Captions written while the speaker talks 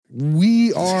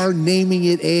We are naming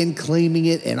it and claiming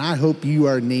it, and I hope you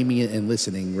are naming it and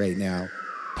listening right now.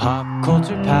 Pop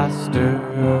Culture Pastor.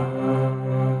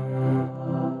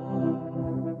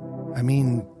 I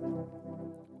mean,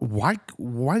 why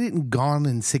didn't Gone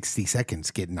in 60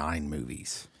 Seconds get 9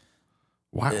 movies?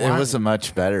 Why? It was a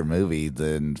much better movie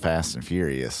than Fast and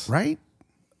Furious. Right?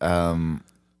 And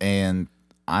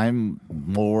I'm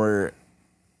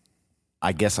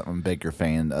a bigger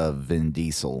fan of Vin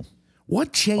Diesel.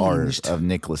 What changed? Or of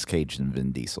Nicolas Cage and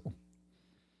Vin Diesel.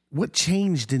 What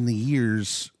changed in the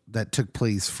years that took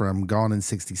place from Gone in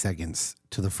 60 Seconds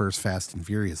to the first Fast and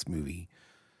Furious movie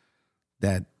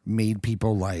that made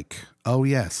people like, oh,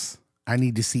 yes, I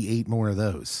need to see 8 more of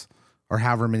those, or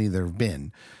however many there have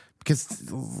been? Because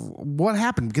what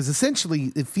happened? Because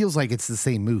essentially it feels like it's the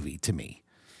same movie to me.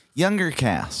 Younger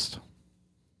cast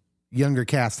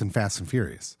than Fast and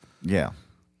Furious. Yeah.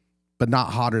 But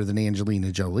not hotter than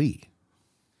Angelina Jolie.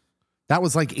 That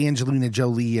was like Angelina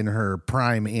Jolie in her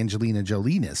prime Angelina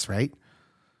Jolie-ness, right?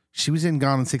 She was in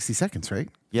Gone in 60 Seconds, right?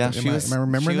 Yeah, Am I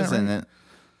remembering that right? in it,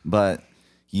 but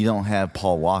you don't have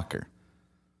Paul Walker.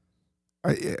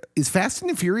 Is Fast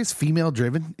and Furious female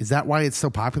driven? Is that why it's so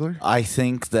popular? I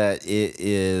think that it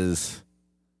is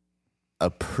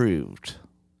approved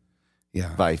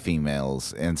by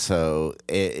females, and so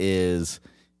it is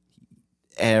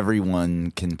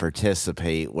everyone can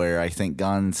participate, where I think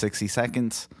Gone in 60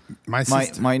 Seconds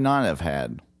might not have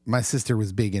had. My sister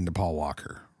was big into Paul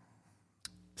Walker.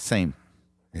 Same.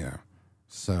 Yeah.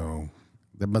 So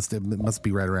it must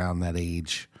be right around that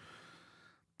age.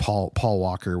 Paul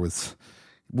Walker was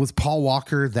Paul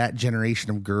Walker that generation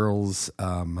of girls,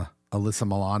 Alyssa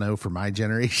Milano for my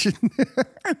generation?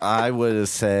 I would have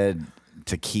said,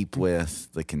 to keep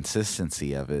with the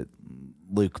consistency of it,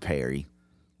 Luke Perry.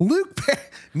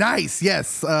 Nice.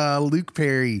 Yes. Luke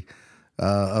Perry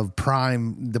of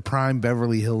the prime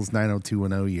Beverly Hills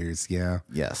 90210 years. Yeah.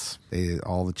 Yes.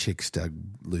 All the chicks dug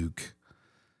Luke,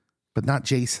 but not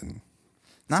Jason.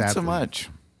 Not sadly. so much.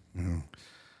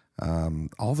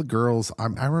 All the girls,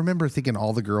 I remember thinking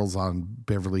all the girls on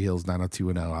Beverly Hills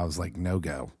 90210, I was like, no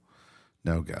go.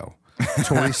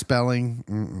 Tori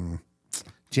Spelling,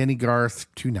 Jenny Garth,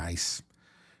 too nice.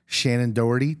 Shannon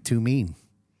Doherty, too mean.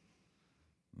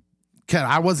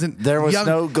 I wasn't. There was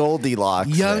no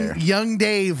Goldilocks there. Young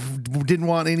Dave didn't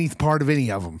want any part of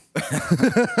any of them.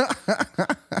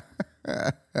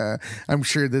 I'm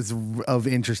sure this is of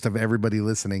interest of everybody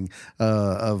listening,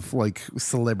 of like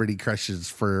celebrity crushes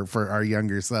for our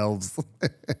younger selves.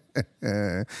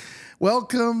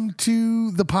 Welcome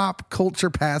to the Pop Culture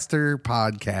Pastor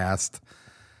podcast.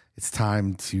 It's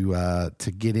time to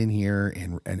get in here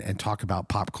and talk about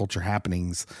pop culture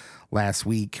happenings. Last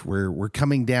week, we're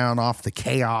coming down off the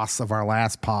chaos of our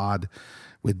last pod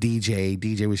with DJ.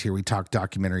 DJ was here. We talked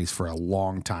documentaries for a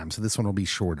long time, so this one will be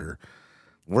shorter.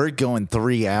 We're going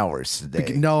 3 hours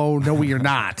today. No, we are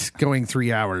not going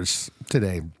 3 hours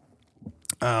today.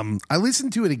 I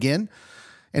listened to it again,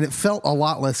 and it felt a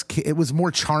lot less. It was more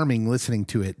charming listening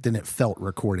to it than it felt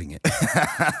recording it.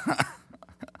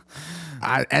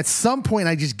 At some point,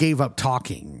 I just gave up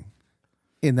talking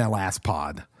in that last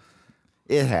pod.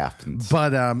 It happens.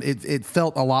 But it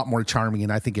felt a lot more charming,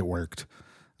 and I think it worked.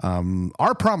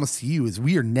 Our promise to you is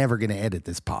we are never going to edit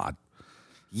this pod.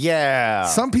 Yeah.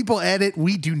 Some people edit.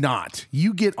 We do not.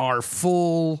 You get our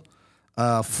full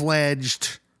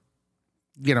fledged,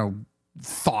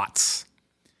 thoughts.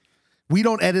 We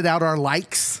don't edit out our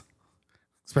likes,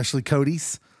 especially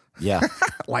Cody's. Yeah.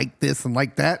 Like this and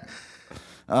like that.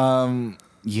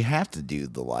 You have to do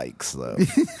the likes, though.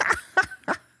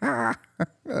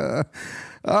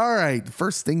 All right.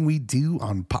 First thing we do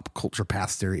on Pop Culture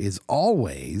Pastor is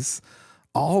always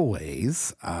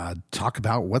talk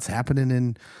about what's happening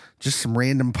in just some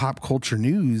random pop culture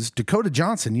news. Dakota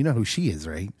Johnson, you know who she is,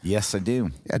 right? Yes, I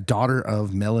do. A daughter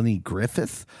of Melanie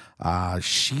Griffith.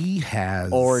 She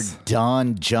has... Or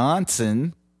Don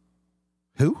Johnson.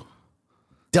 Who?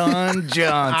 Don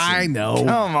Johnson. I know.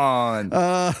 Come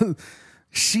on.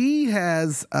 She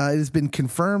has, it has been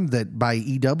confirmed that by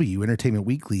EW, Entertainment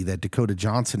Weekly, that Dakota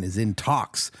Johnson is in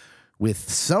talks with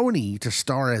Sony to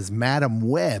star as Madam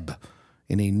Web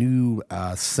in a new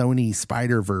Sony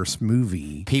Spider-Verse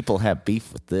movie. People have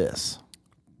beef with this.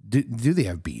 Do they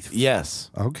have beef? Yes.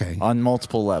 Okay. On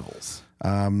multiple levels.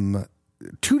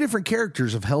 Two different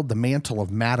characters have held the mantle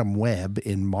of Madam Web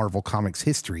in Marvel Comics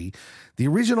history. The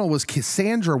original was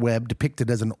Cassandra Webb,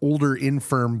 depicted as an older,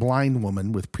 infirm, blind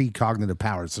woman with precognitive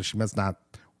powers. So she must not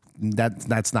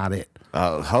that's not it.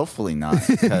 Hopefully not.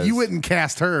 'Cause You wouldn't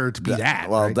cast her to be that.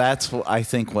 Well, right? that's I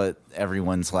think what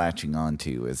everyone's latching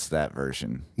onto is that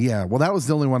version. Yeah, well, that was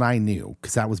the only one I knew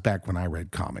because that was back when I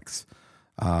read comics.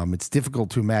 It's difficult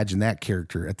to imagine that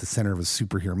character at the center of a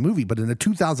superhero movie, but in a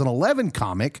 2011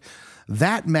 comic,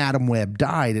 that Madam Web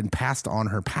died and passed on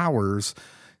her powers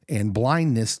and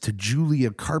blindness to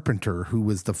Julia Carpenter, who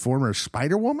was the former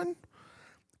Spider-Woman.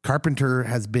 Carpenter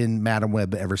has been Madam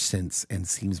Web ever since and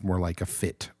seems more like a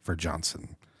fit for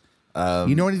Johnson.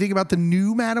 You know anything about the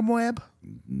new Madam Web?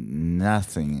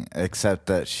 Nothing except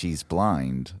that she's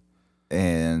blind.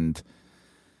 And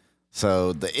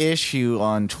so the issue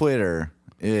on Twitter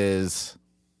is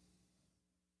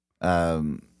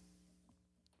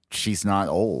she's not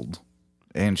old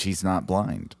and she's not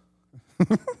blind.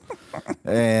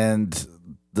 And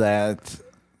that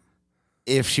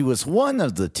if she was one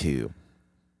of the two,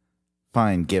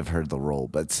 fine, give her the role.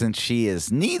 But since she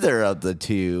is neither of the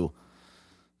two,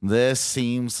 this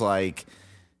seems like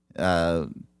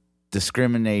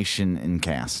discrimination in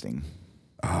casting.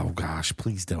 Oh, gosh,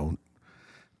 please don't.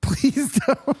 Please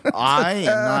don't. I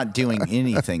am not doing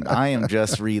anything. I am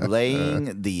just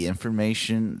relaying the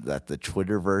information that the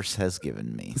Twitterverse has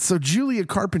given me. So Julia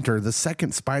Carpenter, the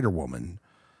second Spider-Woman.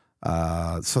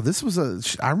 So this was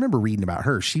I remember reading about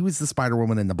her. She was the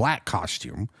Spider-Woman in the black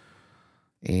costume.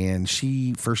 And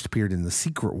she first appeared in the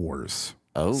Secret Wars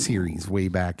series way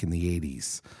back in the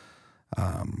 80s.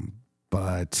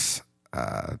 But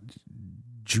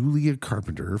Julia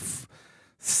Carpenter,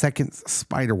 second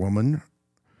Spider-Woman,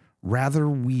 rather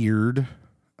weird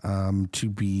for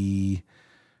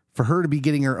her to be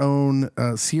getting her own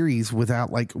series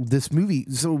without like this movie.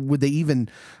 So would they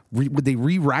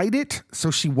rewrite it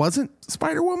so she wasn't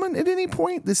Spider-Woman at any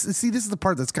point? This is the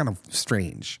part that's kind of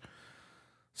strange.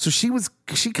 So she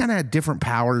kind of had different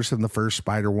powers than the first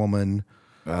Spider-Woman.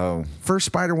 Oh, first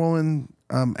Spider-Woman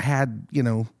had,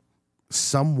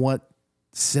 somewhat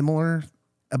similar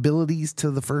abilities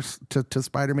to the first to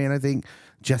Spider-Man. I think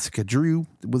Jessica Drew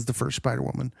was the first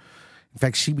Spider-Woman. In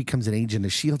fact, she becomes an agent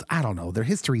of S.H.I.E.L.D. I don't know. Their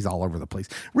history's all over the place.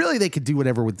 Really, they could do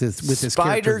whatever with this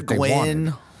character that they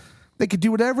wanted. They could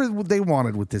do whatever they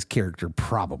wanted with this character,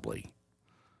 probably.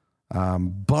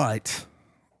 But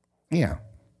yeah.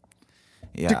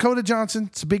 Dakota Johnson,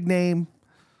 it's a big name.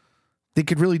 They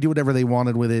could really do whatever they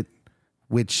wanted with it,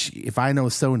 which, if I know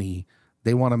Sony,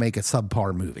 they want to make a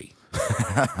subpar movie.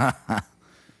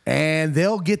 And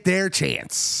they'll get their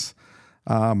chance.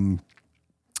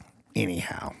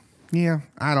 Anyhow. Yeah,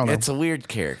 I don't know. It's a weird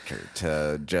character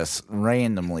to just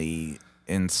randomly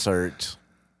insert,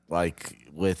 like,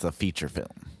 with a feature film.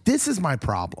 This is my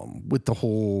problem with the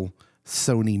whole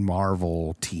Sony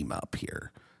Marvel team up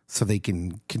here. So they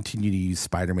can continue to use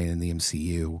Spider-Man in the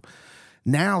MCU.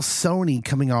 Now Sony,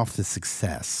 coming off the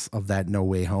success of that No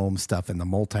Way Home stuff and the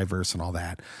multiverse and all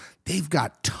that, they've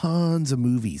got tons of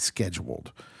movies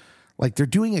scheduled. Like they're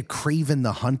doing a Kraven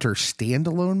the Hunter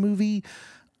standalone movie.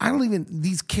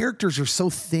 These characters are so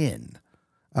thin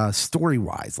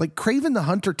story-wise. Like Kraven the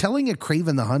Hunter, telling a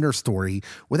Kraven the Hunter story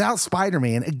without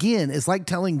Spider-Man, again, is like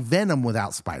telling Venom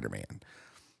without Spider-Man.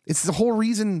 It's the whole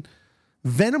reason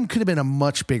Venom could have been a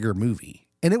much bigger movie.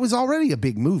 And it was already a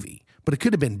big movie, but it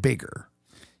could have been bigger.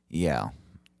 Yeah.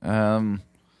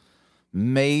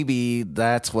 Maybe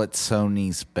that's what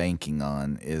Sony's banking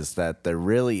on, is that there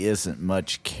really isn't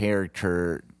much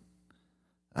character.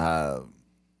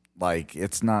 Like,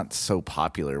 it's not so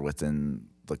popular within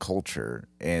the culture,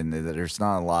 and there's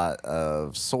not a lot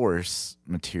of source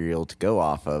material to go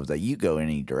off of that you go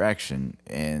any direction.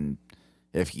 And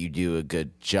if you do a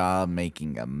good job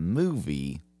making a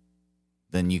movie,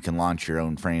 then you can launch your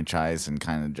own franchise and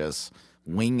kind of just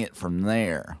wing it from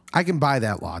there. I can buy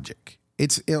that logic.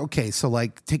 It's okay. So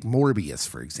like take Morbius,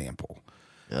 for example.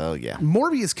 Oh yeah.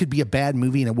 Morbius could be a bad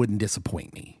movie and it wouldn't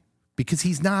disappoint me because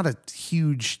he's not a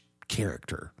huge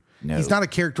character. No. He's not a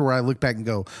character where I look back and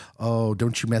go, oh,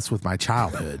 don't you mess with my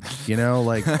childhood.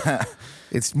 Like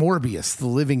it's Morbius, the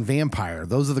living vampire.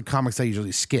 Those are the comics I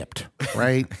usually skipped,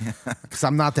 right? Because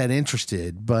I'm not that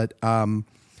interested. But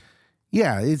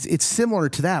yeah, it's similar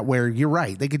to that where you're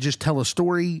right. They could just tell a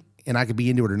story and I could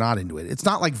be into it or not into it. It's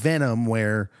not like Venom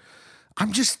where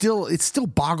it still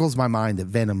boggles my mind that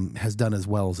Venom has done as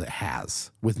well as it has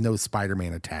with no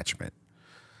Spider-Man attachment.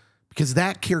 Because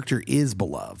that character is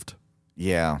beloved.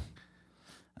 Yeah.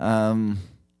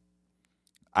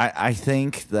 I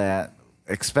think that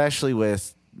especially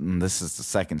with, this is the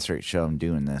second straight show I'm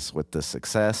doing this, with the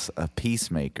success of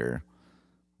Peacemaker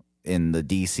in the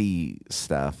DC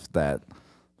stuff, that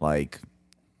like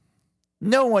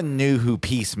No one knew who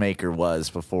Peacemaker was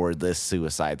before this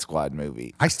Suicide Squad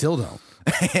movie. I still don't.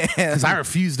 Because I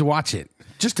refuse to watch it.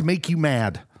 Just to make you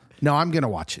mad. No, I'm going to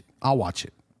watch it. I'll watch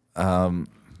it.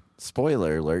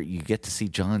 Spoiler alert, you get to see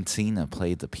John Cena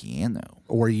play the piano.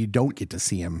 Or you don't get to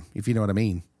see him, if you know what I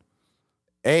mean.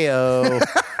 Ayo.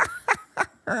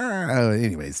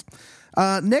 Anyways.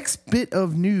 Next bit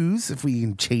of news, if we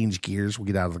can change gears, we'll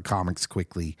get out of the comics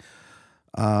quickly.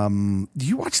 Do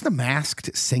you watch The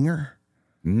Masked Singer?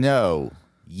 No.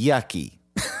 Yucky.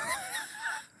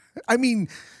 I mean,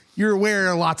 you're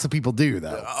aware lots of people do,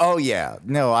 though. Oh, yeah.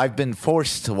 No, I've been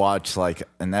forced to watch like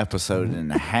an episode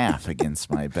and a half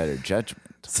against my better judgment.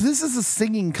 So this is a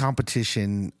singing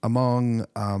competition among,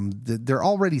 they're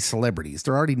already celebrities.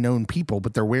 They're already known people,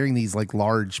 but they're wearing these like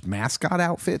large mascot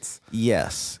outfits.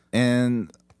 Yes.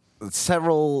 And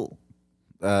several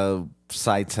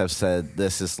sites have said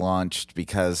this is launched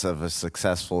because of a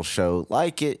successful show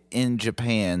like it in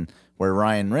Japan where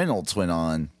Ryan Reynolds went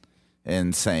on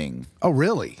and sang. Oh,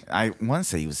 really? I want to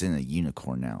say he was in a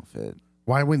unicorn outfit.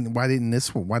 Why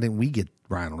didn't we get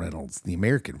Ryan Reynolds, the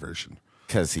American version?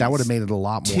 Because that would have made it a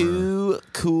lot more too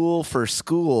cool for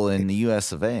school in the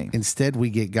US of A. Instead, we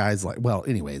get guys like, well,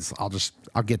 anyways,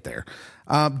 I'll get there.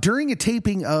 During a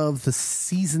taping of the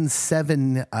season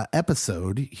 7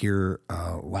 episode here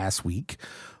last week,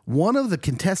 one of the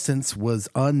contestants was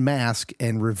unmasked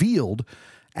and revealed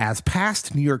as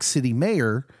past New York City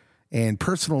mayor and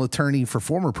personal attorney for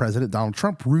former President Donald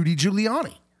Trump, Rudy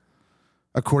Giuliani,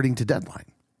 according to Deadline.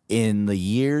 In the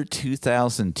year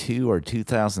 2002 or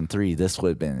 2003, this would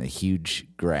have been a huge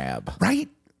grab. Right?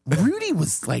 Rudy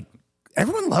was like,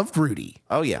 everyone loved Rudy.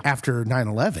 Oh, yeah. After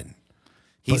 9/11.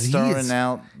 He's throwing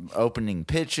out opening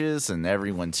pitches and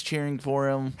everyone's cheering for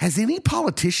him. Has any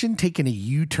politician taken a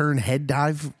U-turn head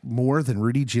dive more than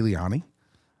Rudy Giuliani?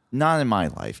 Not in my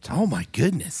lifetime. Oh, my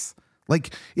goodness.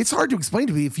 Like, it's hard to explain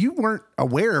to me if you weren't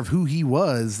aware of who he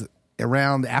was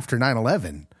around after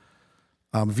 9/11.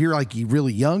 If you're like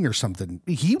really young or something,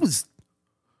 he was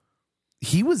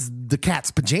the cat's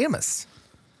pajamas.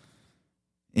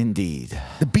 Indeed.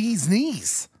 The bee's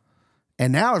knees.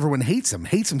 And now everyone hates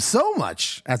him so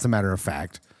much, as a matter of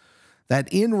fact,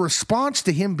 that in response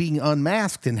to him being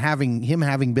unmasked and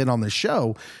having been on the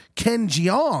show, Ken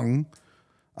Jeong,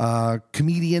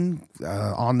 comedian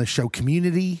on the show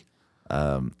Community,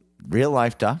 real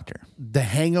life doctor, the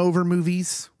Hangover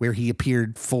movies where he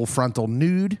appeared full frontal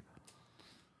nude,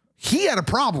 he had a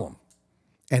problem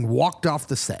and walked off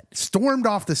the set, stormed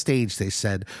off the stage, they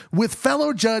said, with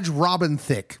fellow judge Robin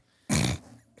Thicke.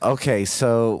 Okay,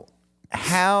 so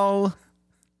how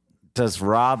does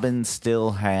Robin still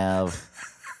have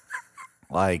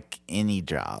like any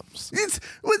jobs?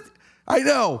 I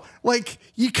know. Like,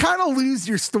 you kind of lose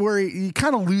your story. You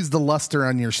kind of lose the luster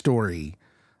on your story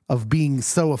of being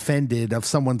so offended of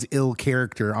someone's ill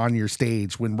character on your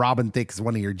stage when Robin Thicke is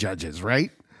one of your judges, right?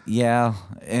 Yeah,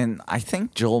 and I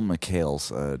think Joel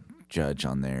McHale's a judge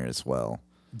on there as well.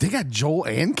 They got Joel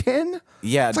and Ken?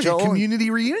 Yeah, it's like a community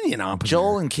reunion on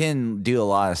Joel and Ken do a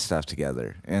lot of stuff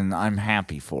together, and I'm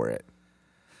happy for it.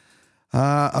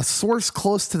 A source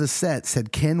close to the set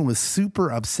said Ken was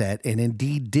super upset and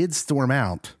indeed did storm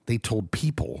out, they told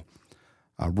People.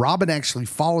 Robin actually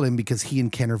followed him because he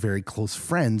and Ken are very close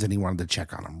friends and he wanted to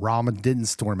check on him. Robin didn't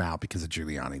storm out because of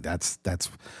Giuliani. That's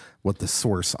what the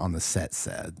source on the set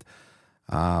said.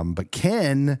 But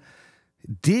Ken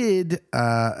did,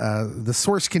 the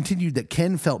source continued that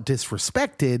Ken felt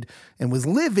disrespected and was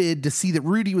livid to see that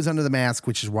Rudy was under the mask,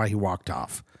 which is why he walked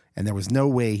off. And there was no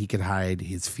way he could hide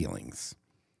his feelings.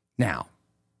 Now,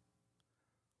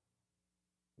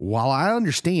 while I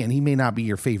understand he may not be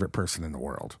your favorite person in the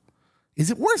world,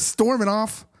 is it worth storming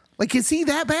off? Like, is he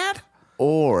that bad?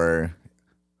 Or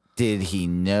did he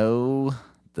know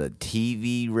the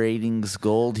TV ratings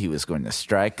gold he was going to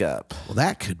strike up? Well,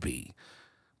 that could be.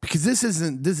 Because is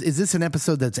this an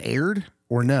episode that's aired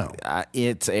or no?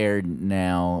 It's aired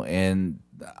now, and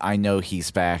I know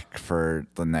he's back for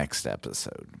the next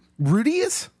episode. Rudy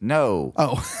is? No.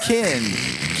 Oh.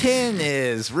 Ken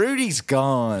is. Rudy's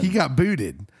gone. He got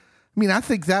booted. I mean, I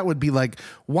think that would be like,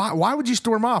 why would you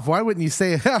storm off? Why wouldn't you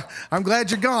say, I'm glad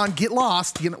you're gone, get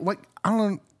lost? You know, like, I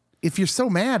don't know, if you're so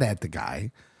mad at the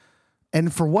guy,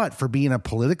 and for what? For being a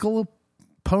political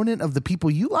opponent of the people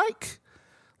you like?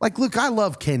 Like, look, I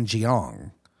love Ken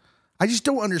Jeong. I just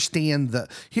don't understand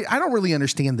I don't really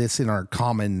understand this in our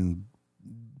common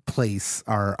place,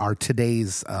 our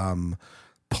today's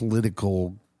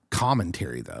political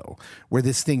commentary, though, where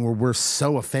we're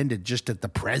so offended just at the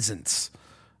presence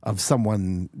of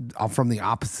someone from the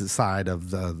opposite side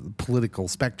of the political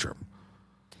spectrum.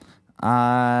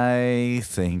 I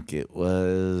think it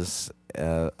was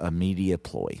a media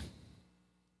ploy.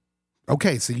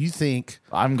 Okay, so you think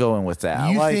I'm going with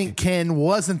that. you think Ken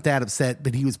wasn't that upset,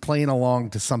 but he was playing along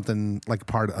to something like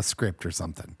part of a script or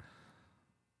something?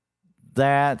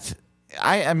 That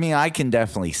I mean, I can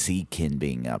definitely see Ken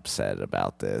being upset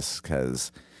about this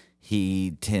because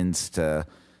he tends to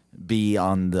be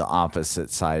on the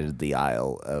opposite side of the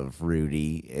aisle of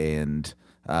Rudy and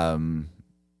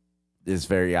is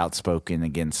very outspoken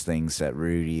against things that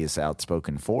Rudy is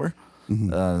outspoken for.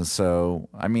 So,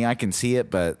 I mean, I can see it,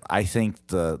 but I think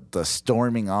the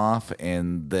storming off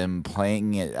and them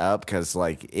playing it up because,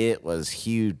 like, it was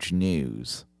huge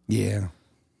news. Yeah.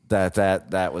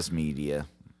 That was media.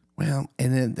 Well,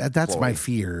 and then that's my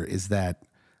fear is that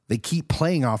they keep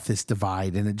playing off this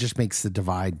divide and it just makes the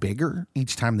divide bigger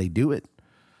each time they do it.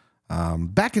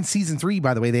 Back in season 3,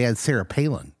 by the way, they had Sarah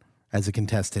Palin as a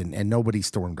contestant and nobody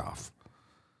stormed off.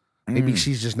 Maybe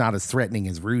she's just not as threatening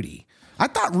as Rudy. I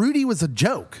thought Rudy was a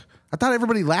joke. I thought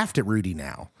everybody laughed at Rudy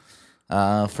now.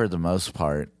 For the most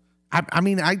part. I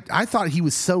mean, I thought he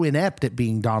was so inept at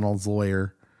being Donald's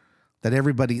lawyer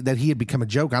that he had become a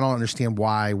joke. I don't understand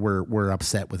why we're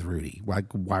upset with Rudy. Why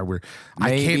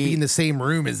I can't be in the same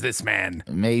room as this man.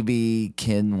 Maybe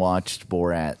Ken watched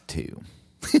Borat too.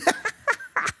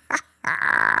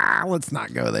 Let's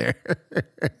not go there.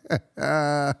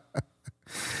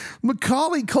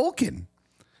 Macaulay Culkin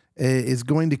is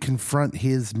going to confront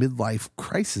his midlife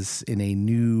crisis in a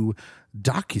new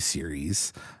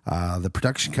docuseries. The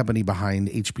production company behind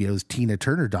HBO's Tina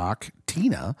Turner doc,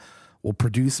 Tina, will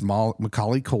produce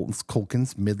Macaulay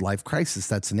Culkin's midlife crisis.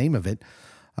 That's the name of it.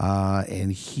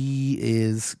 And he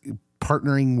is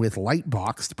partnering with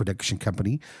Lightbox, the production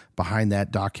company behind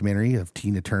that documentary of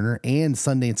Tina Turner, and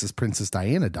Sundance's Princess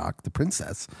Diana doc, The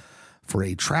Princess, for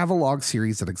a travelogue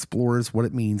series that explores what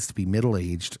it means to be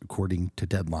middle-aged, according to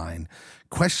Deadline.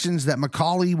 Questions that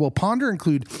Macaulay will ponder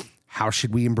include, how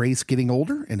should we embrace getting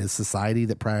older in a society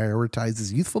that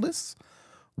prioritizes youthfulness?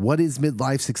 What is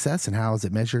midlife success and how is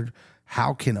it measured?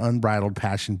 How can unbridled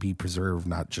passion be preserved,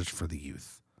 not just for the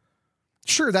youth?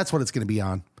 Sure, that's what it's going to be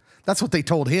on. That's what they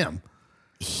told him.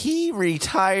 He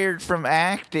retired from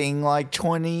acting like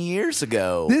 20 years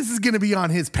ago. This is going to be on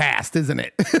his past, isn't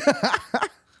it?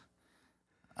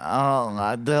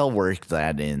 Oh, they'll work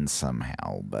that in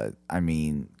somehow. But, I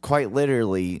mean, quite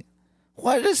literally,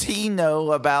 what does he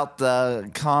know about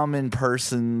the common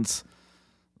person's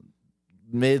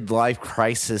midlife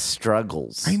crisis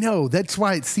struggles? I know. That's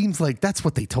why it seems like that's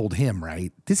what they told him,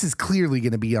 right? This is clearly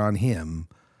going to be on him,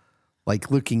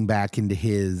 like looking back into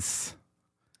his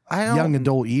young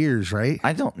adult years, right?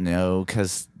 I don't know,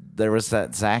 because there was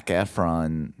that Zac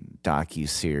Efron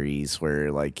docuseries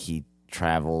where, like, he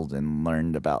traveled and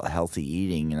learned about healthy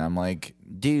eating, and I'm like,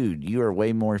 dude, you are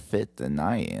way more fit than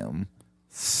I am.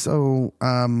 So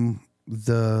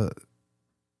the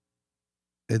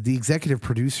executive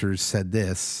producers said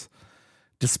this: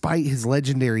 despite his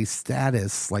legendary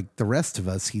status, like the rest of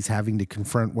us, he's having to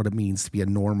confront what it means to be a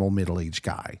normal middle-aged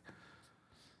guy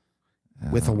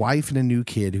with a wife and a new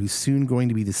kid who's soon going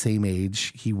to be the same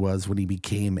age he was when he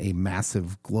became a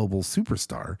massive global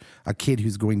superstar. A kid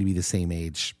who's going to be the same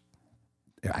age.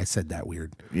 I said that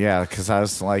weird. Yeah, because I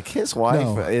was like, his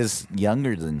wife is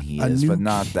younger than he is, but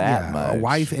not that much. A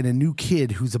wife and a new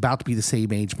kid who's about to be the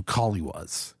same age Macaulay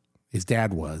was. His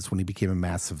dad was when he became a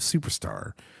massive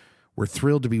superstar. We're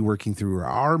thrilled to be working through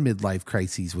our midlife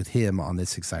crises with him on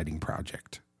this exciting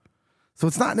project. So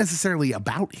it's not necessarily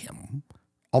about him,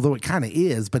 although it kind of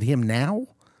is, but him now?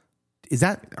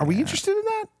 Are we interested in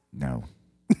that? No.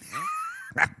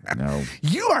 No.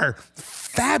 You are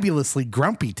fabulously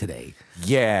grumpy today.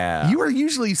 Yeah. You are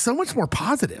usually so much more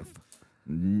positive.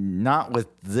 Not with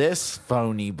this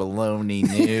phony baloney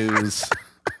news.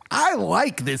 I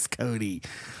like this, Cody.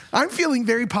 I'm feeling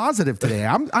very positive today.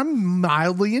 I'm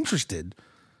mildly interested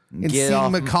in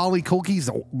seeing Macaulay Culkin's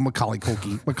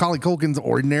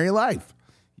ordinary life.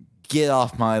 Get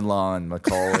off my lawn,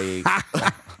 Macaulay.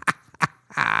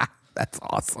 That's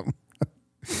awesome.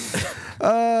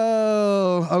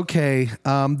 Oh, okay.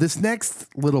 This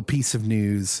next little piece of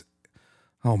news.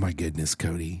 Oh my goodness,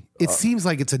 Cody. It seems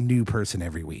like it's a new person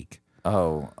every week.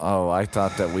 Oh, I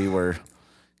thought that we were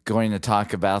going to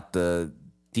talk about the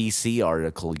DC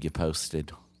article you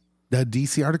posted. The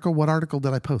DC article? What article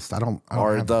did I post? I don't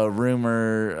or the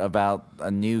rumor about a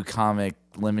new comic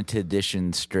limited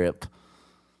edition strip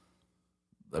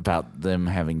about them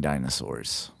having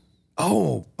dinosaurs.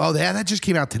 Oh, yeah, that just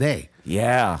came out today.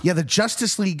 Yeah. Yeah, the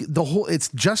Justice League, it's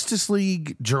Justice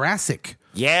League Jurassic.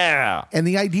 Yeah. And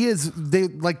the idea is they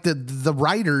like the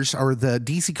writers or the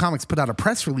DC Comics put out a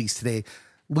press release today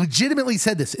legitimately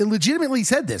said this. It legitimately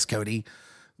said this, Cody.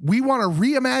 We want to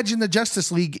reimagine the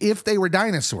Justice League if they were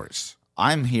dinosaurs.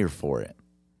 I'm here for it.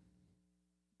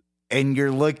 And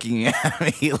you're looking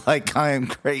at me like I am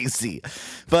crazy.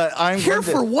 But I'm Here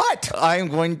for what? I'm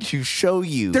going to show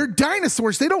you. They're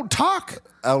dinosaurs. They don't talk.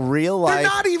 A real life. They're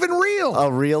not even real.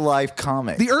 A real life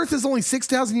comic. The Earth is only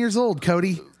 6,000 years old,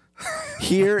 Cody.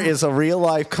 Here is a real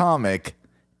life comic,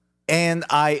 and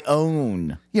I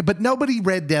own. Yeah, but nobody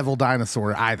read Devil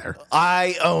Dinosaur either.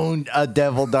 I own a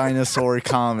Devil Dinosaur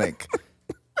comic.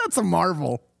 That's a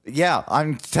Marvel. Yeah,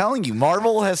 I'm telling you,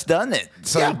 Marvel has done it.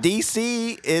 So Yeah.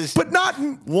 DC is But not.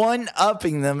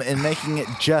 one-upping them and making it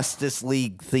Justice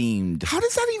League themed. How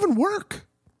does that even work?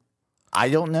 I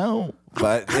don't know,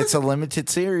 but it's a limited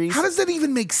series. How does that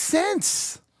even make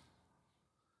sense?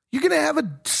 You're going to have a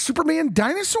Superman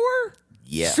dinosaur?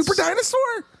 Yes. Super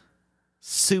dinosaur?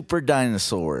 Super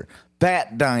Dinosaur,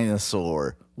 Bat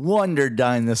Dinosaur, Wonder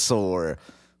Dinosaur,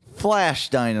 Flash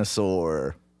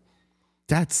Dinosaur.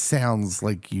 That sounds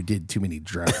like you did too many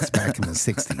drugs back in the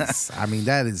 60s. I mean,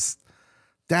 that is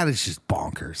just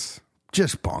bonkers.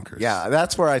 Just bonkers. Yeah,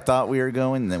 that's where I thought we were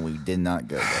going, and then we did not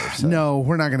go there. So. No,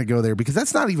 we're not going to go there because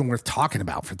that's not even worth talking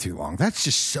about for too long. That's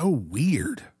just so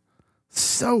weird.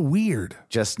 So weird.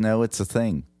 Just know it's a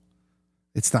thing.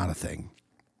 It's not a thing.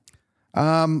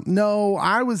 No,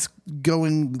 I was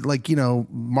going like,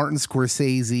 Martin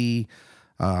Scorsese,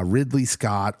 Ridley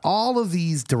Scott, all of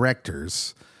these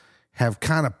directors have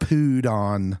kind of pooed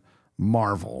on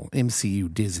Marvel,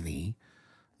 MCU, Disney,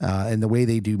 and the way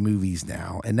they do movies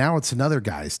now. And now it's another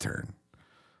guy's turn.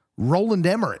 Roland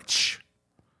Emmerich,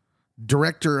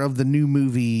 director of the new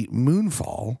movie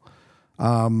Moonfall,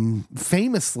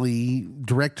 famously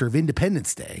director of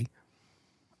Independence Day.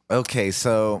 Okay,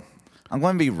 so I'm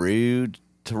going to be rude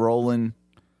to Roland.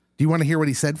 Do you want to hear what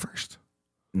he said first?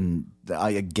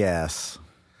 I guess.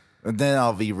 And then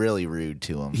I'll be really rude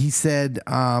to him. He said,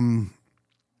 Marvel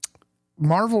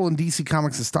and DC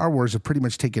Comics and Star Wars have pretty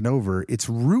much taken over. It's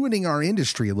ruining our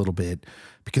industry a little bit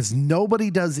because nobody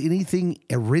does anything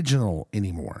original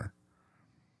anymore.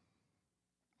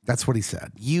 That's what he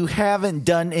said. You haven't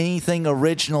done anything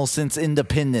original since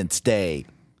Independence Day.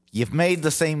 You've made the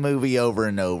same movie over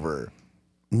and over.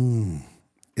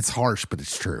 It's harsh, but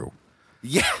it's true.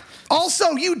 Yeah.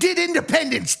 Also, you did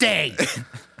Independence Day.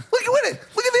 Look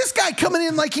at this guy coming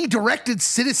in like he directed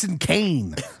Citizen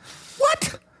Kane.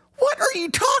 What? What are you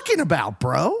talking about,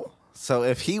 bro? So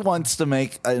if he wants to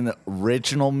make an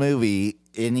original movie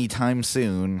anytime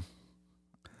soon,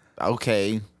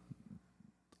 okay.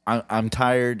 I'm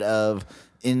tired of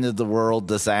end of the world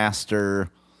disaster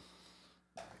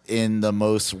in the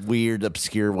most weird,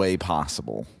 obscure way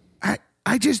possible.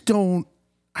 I don't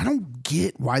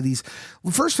get why these.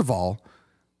 First of all,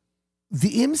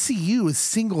 the MCU is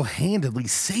single-handedly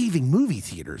saving movie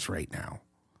theaters right now.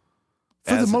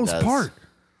 For the most part.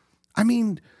 I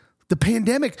mean, the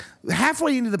pandemic,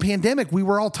 halfway into the pandemic, we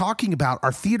were all talking about,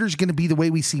 are theaters going to be the way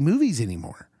we see movies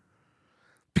anymore?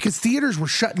 Because theaters were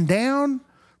shutting down.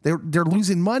 They're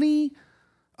losing money.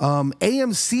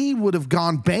 AMC would have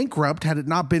gone bankrupt had it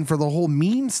not been for the whole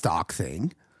meme stock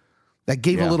thing that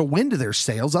gave a little wind to their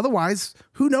sales. Otherwise,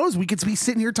 who knows? We could be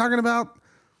sitting here talking about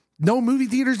no movie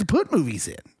theaters to put movies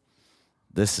in.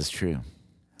 This is true.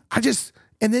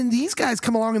 And then these guys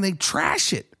come along and they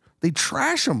trash it. They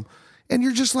trash them. And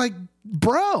you're just like,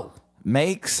 bro.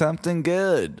 Make something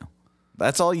good.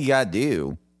 That's all you got to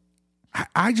do.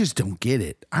 I just don't get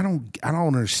it. I don't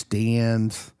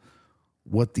understand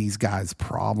what these guys'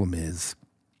 problem is.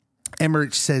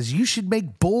 Emmerich says you should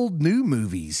make bold new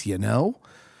movies,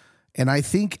 And I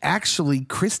think actually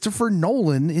Christopher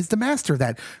Nolan is the master of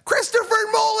that. Christopher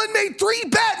Nolan made 3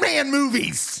 Batman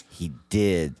movies. He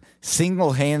did.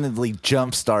 Single-handedly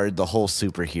jump-started the whole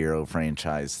superhero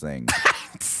franchise thing.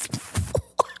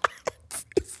 What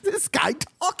is this guy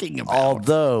talking about?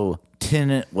 Although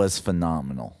Tenet was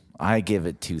phenomenal. I give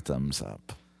it 2 thumbs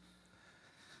up.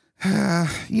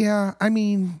 Yeah, I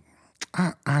mean,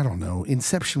 I don't know.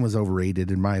 Inception was overrated,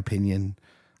 in my opinion.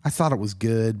 I thought it was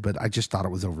good, but I just thought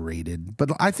it was overrated.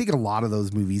 But I think a lot of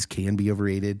those movies can be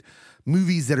overrated.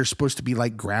 Movies that are supposed to be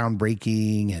like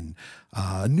groundbreaking and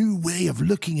a new way of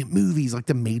looking at movies, like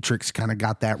The Matrix kind of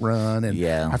got that run. And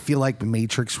I feel like The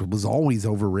Matrix was always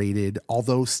overrated,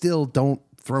 although still don't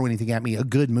throw anything at me. A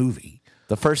good movie.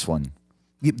 The first one.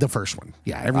 The first one.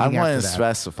 Yeah. Everything I want after to that,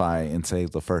 specify and say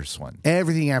the first one.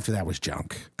 Everything after that was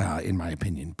junk, in my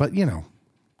opinion. But,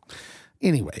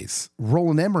 anyways,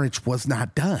 Roland Emmerich was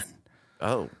not done.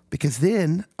 Oh. Because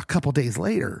then a couple days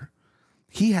later,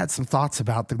 he had some thoughts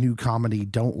about the new comedy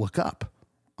Don't Look Up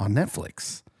on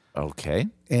Netflix. Okay.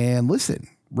 And listen,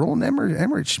 Roland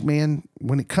Emmerich, man,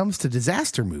 when it comes to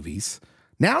disaster movies,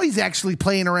 now he's actually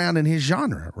playing around in his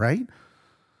genre, right?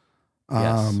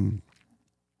 Yes.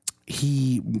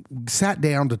 He sat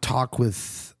down to talk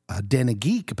with Den of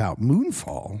Geek about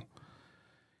Moonfall,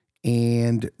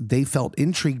 and they felt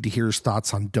intrigued to hear his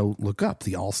thoughts on Don't Look Up,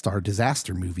 the all-star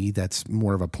disaster movie that's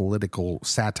more of a political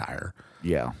satire.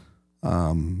 Yeah.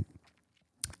 And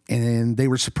they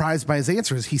were surprised by his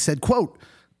answers. He said, quote,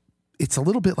 "It's a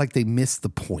little bit like they missed the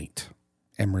point,"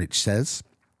 Emmerich says,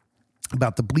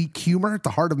 about the bleak humor at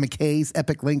the heart of McKay's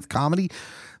epic-length comedy.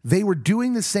 They were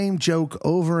doing the same joke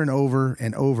over and over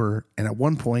and over, and at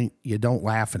one point, you don't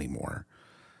laugh anymore.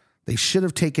 They should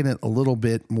have taken it a little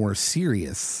bit more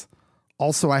serious.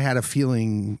 Also, I had a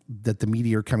feeling that the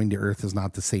meteor coming to Earth is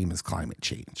not the same as climate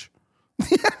change.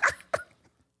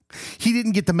 He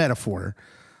didn't get the metaphor.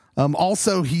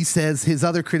 Also, he says his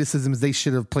other criticism is they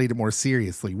should have played it more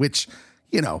seriously, which,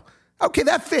 okay,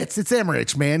 that fits. It's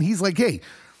Emmerich, man. He's like, hey,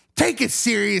 take it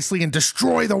seriously and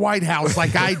destroy the White House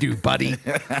like I do, buddy.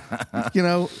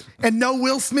 And no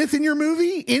Will Smith in your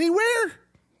movie anywhere?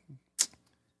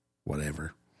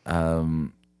 Whatever.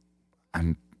 I'm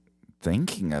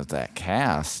thinking of that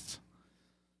cast.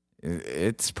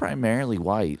 It's primarily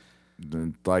white.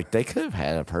 Like, they could have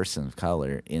had a person of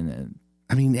color in it.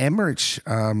 I mean, Emmerich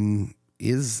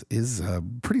is a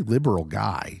pretty liberal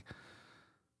guy.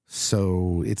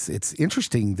 So it's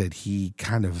interesting that he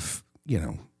kind of,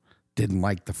 didn't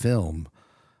like the film.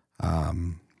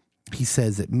 He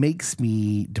says it makes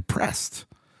me depressed.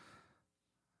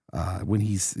 When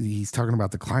he's talking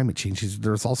about the climate change,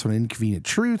 there's also an inconvenient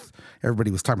truth. Everybody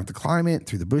was talking about the climate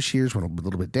through the Bush years, went a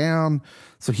little bit down.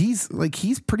 So he's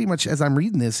pretty much, as I'm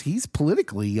reading this, he's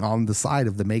politically on the side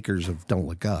of the makers of Don't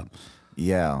Look Up.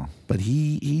 Yeah, but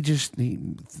he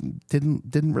didn't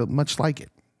really much like it.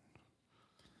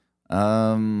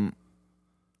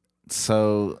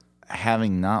 So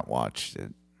having not watched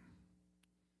it,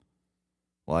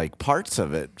 like, parts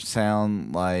of it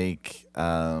sound like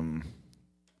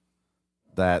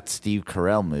that Steve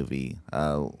Carell movie,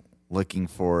 Looking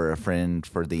for a Friend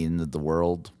for the End of the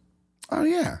World. Oh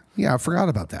yeah, I forgot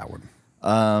about that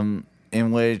one.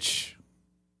 In which,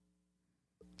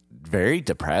 very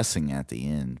depressing at the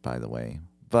end, by the way.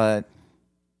 But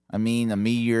I mean, a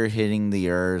meteor hitting the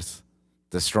Earth,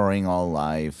 destroying all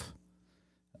life.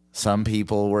 Some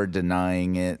people were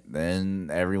denying it, then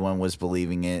everyone was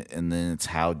believing it, and then it's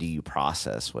how do you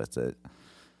process with it?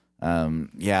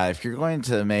 If you're going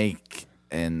to make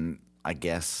I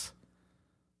guess,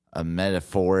 a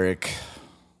metaphoric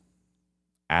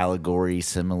allegory,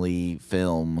 simile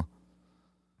film,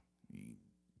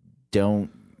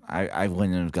 I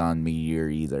wouldn't have gone meteor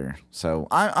either. So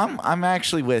I'm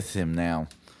actually with him now.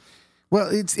 Well,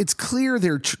 it's clear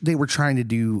they were trying to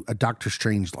do a Doctor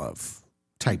Strangelove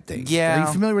type thing. Yeah. Are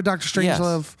you familiar with Doctor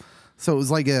Strangelove? Yes. So it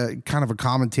was like a kind of a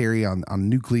commentary on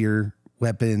nuclear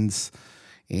weapons,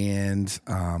 and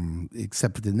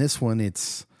except in this one,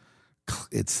 it's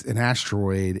an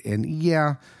asteroid, and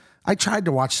yeah, I tried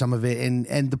to watch some of it,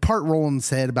 and the part Roland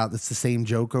said about it's the same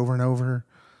joke over and over,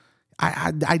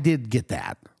 I did get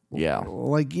that. Yeah,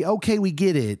 like, okay, we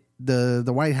get it. The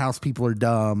White House people are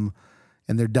dumb,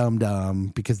 and they're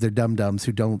dumb because they're dum-dums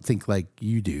who don't think like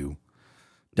you do.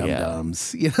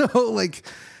 Dum-dums, like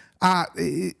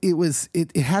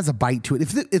it has a bite to it.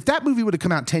 If that movie would have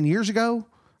come out 10 years ago,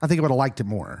 I think I would have liked it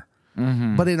more.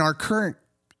 Mm-hmm. But in our current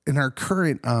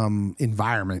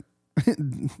environment,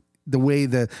 the way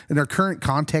in our current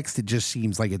context, it just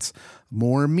seems like it's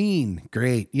more mean.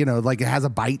 Great, like it has a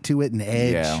bite to it, an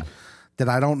edge that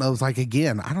I don't know. It's like,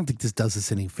 again, I don't think this does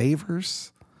us any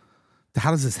favors.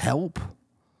 How does this help?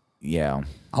 Yeah.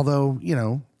 Although,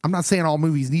 I'm not saying all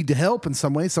movies need to help in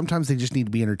some ways. Sometimes they just need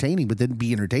to be entertaining, but then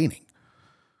be entertaining.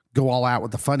 Go all out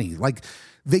with the funny. Like,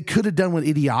 they could have done what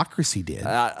Idiocracy did.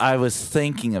 I was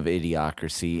thinking of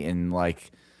Idiocracy, and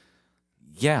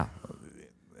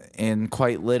and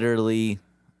quite literally,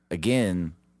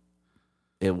 again,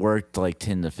 it worked like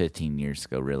 10 to 15 years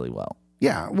ago really well.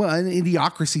 Yeah, well, and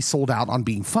Idiocracy sold out on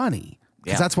being funny,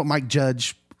 because that's what Mike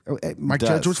Judge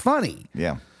was funny.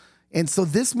 Yeah. And so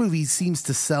this movie seems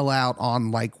to sell out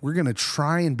on, like, we're going to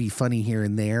try and be funny here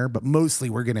and there, but mostly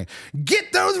we're going to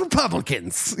get those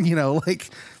Republicans, like,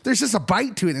 there's just a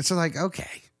bite to it. It's just like,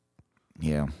 okay.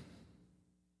 Yeah.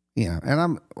 Yeah. And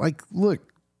I'm like, look,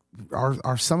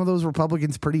 are some of those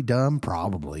Republicans pretty dumb?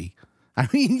 Probably. I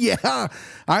mean, yeah,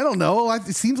 I don't know.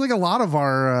 It seems like a lot of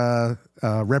our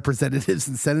representatives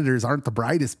and senators aren't the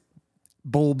brightest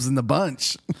bulbs in the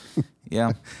bunch.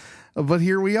 Yeah. But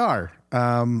here we are.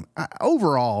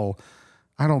 Overall,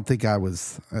 I don't think I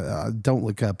was. Don't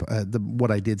look up what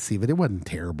I did see, but it wasn't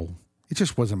terrible. It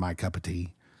just wasn't my cup of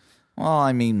tea. Well,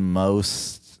 I mean,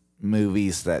 most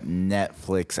movies that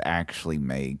Netflix actually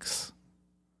makes,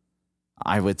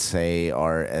 I would say,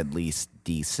 are at least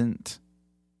decent.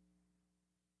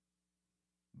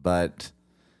 But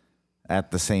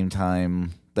at the same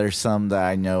time, there's some that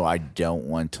I know I don't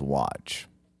want to watch.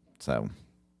 So,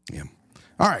 yeah.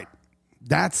 All right.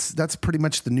 That's pretty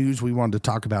much the news we wanted to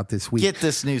talk about this week. Get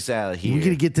this news out of here. We got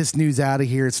to get this news out of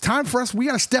here. It's time for us. We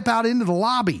got to step out into the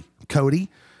lobby, Cody.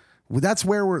 Well, that's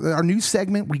where our news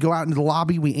segment. We go out into the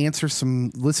lobby. We answer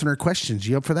some listener questions.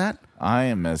 You up for that? I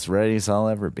am as ready as I'll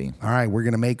ever be. All right. We're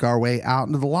going to make our way out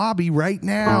into the lobby right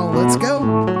now. Let's go.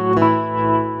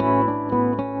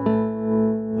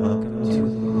 Welcome to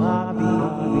the lobby.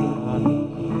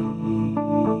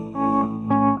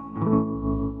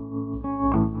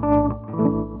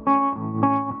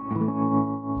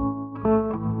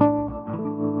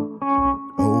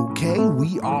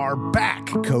 We are back,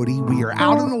 Cody. We are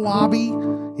out in the lobby.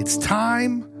 It's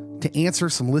time to answer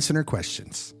some listener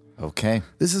questions. Okay.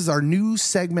 This is our new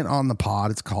segment on the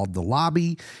pod. It's called The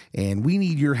Lobby, and we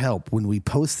need your help when we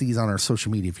post these on our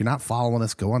social media. If you're not following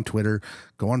us, go on Twitter,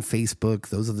 go on Facebook.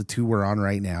 Those are the two we're on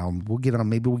right now.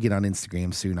 Maybe we'll get on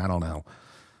Instagram soon. I don't know.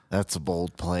 That's a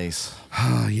bold place.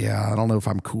 Yeah, I don't know if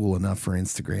I'm cool enough for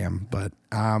Instagram, but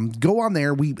go on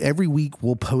there. Every week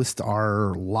we'll post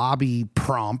our lobby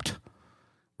prompt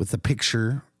with a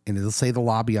picture, and it'll say the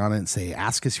lobby on it and say,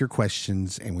 ask us your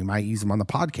questions, and we might use them on the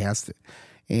podcast.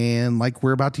 And like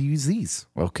we're about to use these.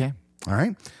 Okay. All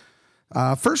right.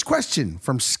 First question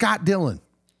from Scott Dillon.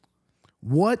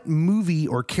 What movie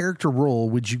or character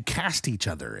role would you cast each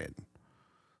other in?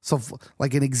 So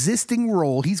like an existing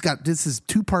role, this is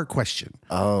 2-part question.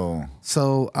 Oh.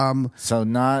 So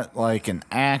not like an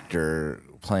actor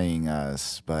playing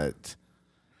us, but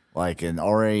like an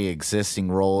already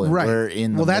existing role, and right. we're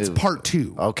in the Well, that's movie. part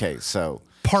 2. Okay, so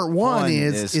part one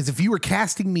is if you were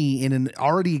casting me in an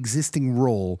already existing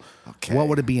role, okay, what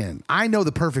would it be in? I know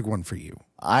the perfect one for you.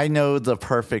 I know the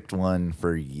perfect one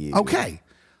for you. Okay.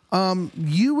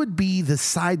 You would be the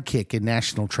sidekick in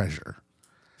National Treasure.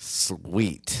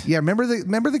 Sweet. Yeah, remember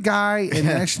the guy in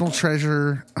National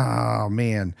Treasure? Oh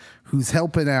man, who's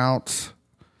helping out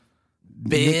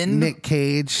Ben? Nick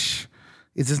Cage.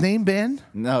 Is his name Ben?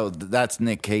 No, that's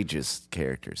Nick Cage's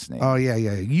character's name. Oh yeah.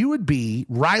 You would be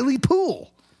Riley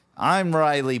Poole, I'm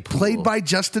Riley Poole. played by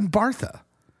Justin Bartha.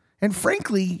 And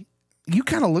frankly, you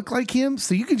kind of look like him,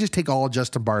 so you could just take all of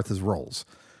Justin Bartha's roles.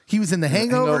 He was in the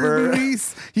Hangover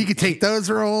movies. You could take those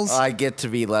roles. I get to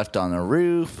be left on a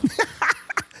roof.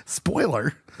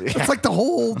 Spoiler. That's like the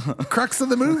whole crux of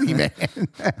the movie, man.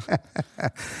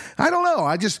 I don't know.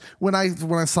 I just when I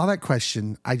saw that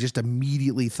question, I just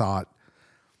immediately thought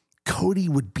Cody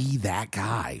would be that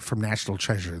guy from National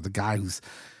Treasure. The guy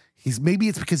maybe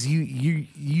it's because you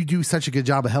do such a good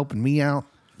job of helping me out.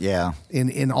 Yeah.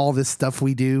 In all this stuff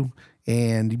we do,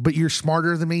 but you're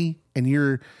smarter than me, and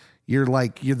you're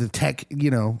the tech.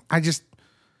 I just.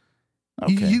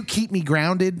 Okay. You keep me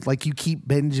grounded, like you keep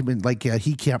Benjamin, like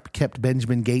he kept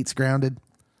Benjamin Gates grounded.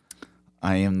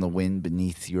 I am the wind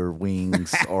beneath your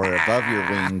wings or above your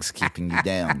wings, keeping you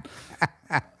down.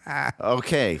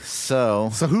 Okay, so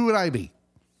who would I be?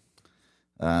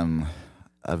 A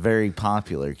very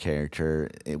popular character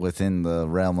within the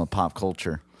realm of pop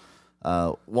culture,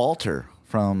 Walter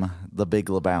from The Big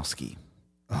Lebowski.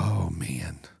 Oh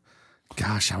man,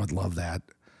 gosh, I would love that.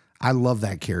 I love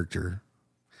that character.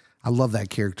 I love that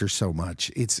character so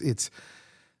much. It's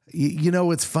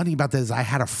what's funny about that is I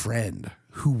had a friend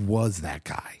who was that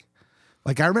guy.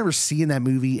 Like I remember seeing that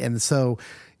movie, and so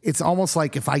it's almost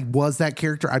like if I was that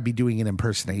character, I'd be doing an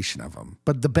impersonation of him.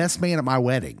 But the best man at my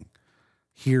wedding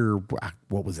here,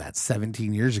 what was that,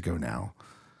 17 years ago now,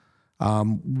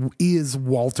 is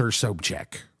Walter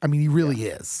Sobchak. I mean, he really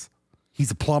is.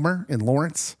 He's a plumber in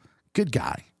Lawrence. Good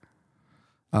guy.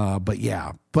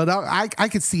 But I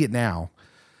could see it now.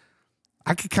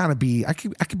 I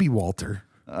could be Walter.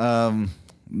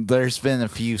 There's been a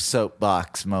few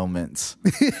soapbox moments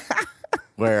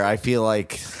where I feel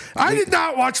like I did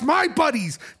not watch my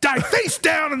buddies die face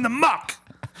down in the muck.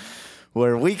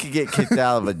 Where we could get kicked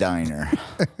out of a diner.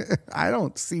 I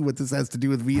don't see what this has to do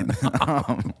with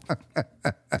Vietnam.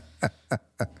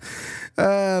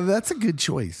 That's a good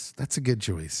choice.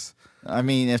 I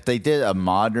mean, if they did a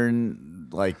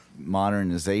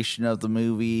modernization of the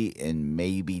movie and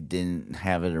maybe didn't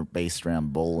have it based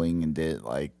around bowling and did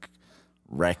like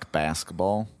rec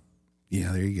basketball.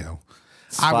 Yeah, there you go.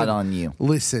 Spot on you.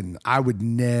 Listen, I would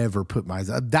never put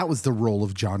that was the role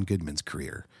of John Goodman's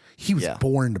career. He was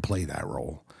born to play that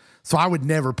role. So I would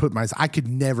never I could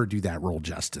never do that role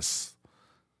justice.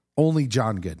 Only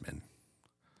John Goodman.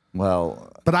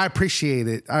 Well, but I appreciate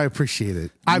it. I've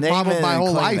Name modeled it my and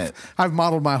whole claim life. it. I've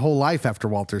modeled my whole life after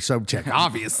Walter Sobchak,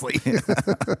 obviously.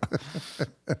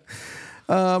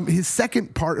 His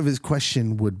second part of his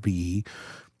question would be,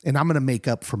 and I'm going to make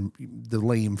up from the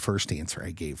lame first answer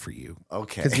I gave for you.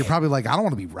 Okay. Because you're probably like, I don't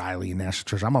want to be Riley in National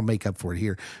Treasure. I'm going to make up for it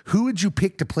here. Who would you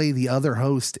pick to play the other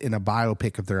host in a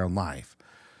biopic of their own life?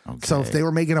 Okay. So if they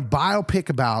were making a biopic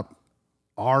about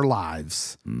our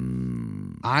lives,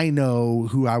 I know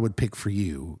who I would pick for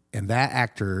you. And that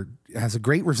actor has a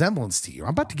great resemblance to you. I'm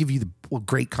about to give you the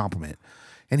great compliment.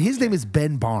 And his name is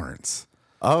Ben Barnes.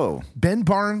 Oh. Ben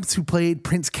Barnes, who played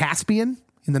Prince Caspian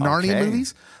in the Narnia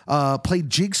movies, played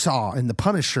Jigsaw in the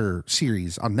Punisher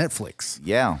series on Netflix.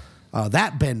 Yeah.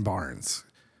 That Ben Barnes.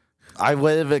 I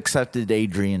would have accepted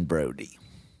Adrian Brody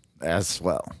as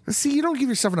well. See, you don't give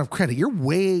yourself enough credit.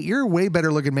 You're a way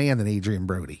better looking man than Adrian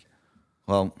Brody.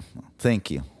 Well, thank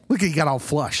you. Look, you got all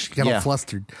flush. You got all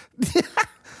flustered.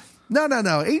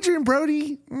 No. Adrian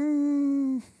Brody,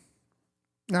 no,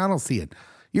 I don't see it.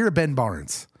 You're a Ben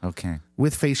Barnes. Okay.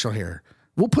 With facial hair.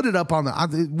 We'll put it up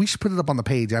we should put it up on the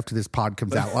page after this pod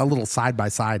comes out. A little side by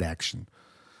side action.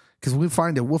 Because we'll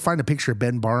find a picture of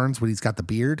Ben Barnes when he's got the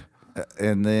beard.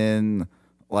 And then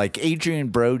like Adrian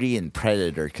Brody in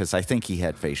Predator, because I think he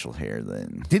had facial hair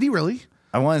then. Did he really?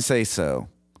 I want to say so.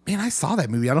 Man, I saw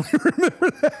that movie. I don't even remember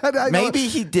that. Maybe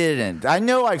he didn't. I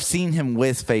know I've seen him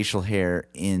with facial hair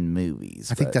in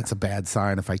movies. I think that's a bad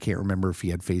sign if I can't remember if he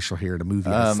had facial hair in a movie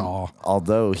I saw.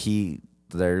 Although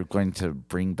they're going to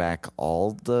bring back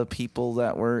all the people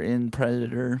that were in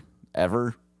Predator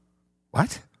ever.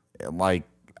 What? Like,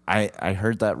 I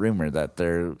heard that rumor that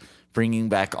they're bringing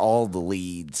back all the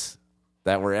leads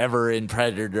that were ever in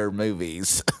Predator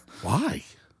movies. Why?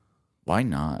 Why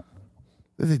not?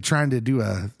 Are they trying to do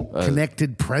a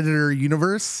connected Predator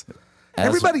universe? As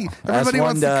Everybody one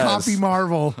wants to does. copy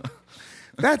Marvel.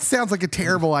 That sounds like a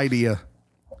terrible idea.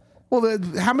 Well,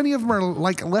 how many of them are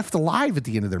like left alive at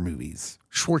the end of their movies?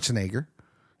 Schwarzenegger,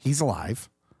 he's alive.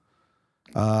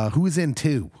 Who was in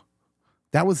 2?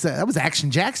 That was Action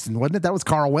Jackson, wasn't it? That was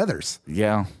Carl Weathers.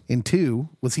 Yeah. In 2,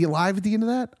 was he alive at the end of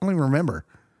that? I don't even remember.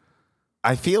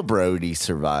 I feel Brody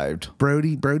survived.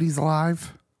 Brody's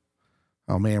alive.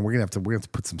 Oh man, we're gonna have to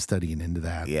put some studying into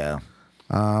that. Yeah.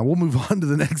 We'll move on to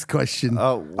the next question.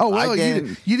 Oh, well,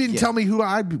 you didn't tell me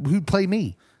who'd play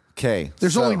me. Okay.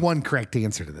 There's only one correct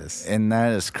answer to this. And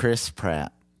that is Chris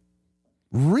Pratt.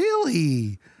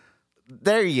 Really?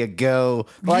 There you go.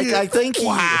 Like, Yeah. I think he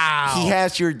Wow.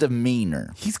 has your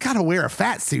demeanor. He's got to wear a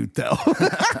fat suit though.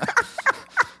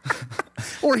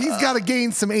 Or he's got to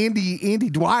gain some Andy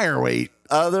Dwyer weight.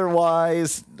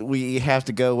 Otherwise, we have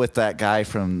to go with that guy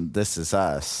from This Is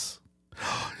Us.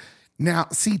 Now,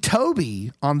 see,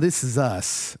 Toby on This Is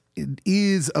Us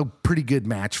is a pretty good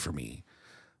match for me.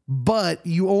 But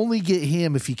you only get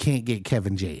him if you can't get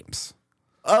Kevin James.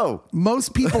 Oh,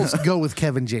 Most people go with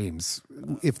Kevin James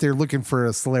if they're looking for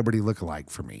a celebrity lookalike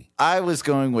for me. I was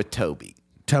going with Toby.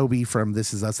 Toby from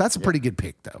This Is Us. That's a pretty good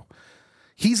pick, though.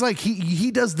 He's like he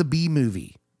does the B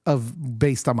movie of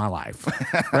based on my life,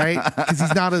 right? Because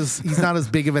he's not as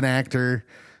big of an actor.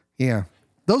 Yeah,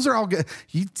 those are all good.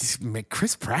 You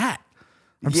Chris Pratt.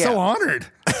 I'm so honored.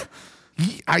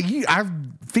 I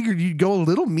figured you'd go a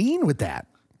little mean with that.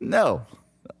 No,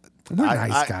 We're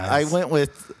nice guys. I went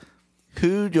with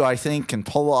who do I think can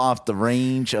pull off the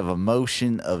range of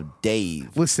emotion of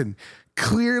Dave? Listen,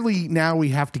 clearly now we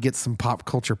have to get some pop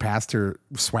culture pastor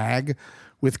swag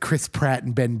with Chris Pratt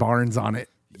and Ben Barnes on it.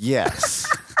 Yes.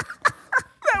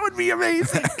 That would be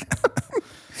amazing.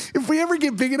 If we ever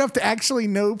get big enough to actually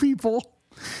know people,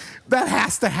 that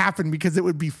has to happen because it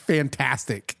would be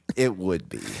fantastic. It would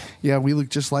be. Yeah, we look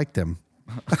just like them.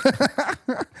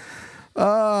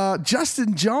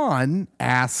 Justin John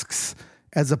asks,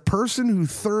 as a person who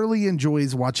thoroughly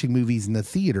enjoys watching movies in the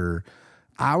theater,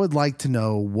 I would like to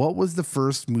know what was the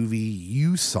first movie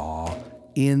you saw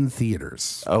in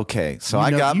theaters? Okay, so You I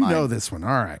know, got you mine. know this one. All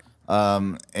right.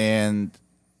 And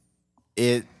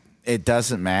it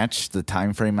doesn't match the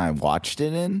time frame I watched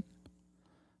it in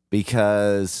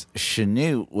because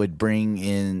Chanute would bring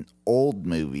in old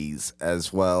movies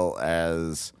as well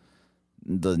as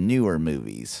the newer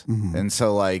movies. And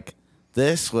so like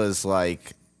this was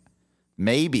like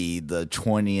maybe the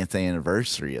 20th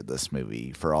anniversary of this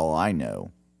movie for all I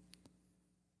know.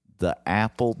 The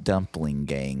Apple Dumpling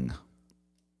Gang.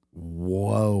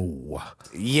 Whoa.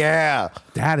 Yeah.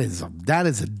 That is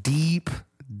a deep,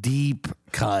 deep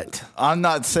cut. I'm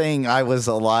not saying I was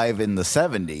alive in the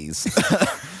 70s,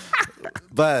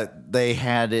 But they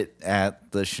had it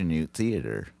at the Chanute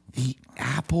Theater. The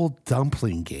Apple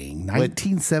Dumpling Gang,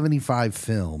 1975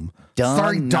 film. Don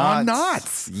starring Don Knotts.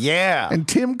 Knotts. Yeah. And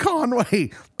Tim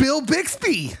Conway. Bill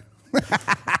Bixby.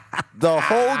 The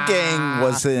whole gang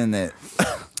was in it.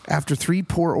 After 3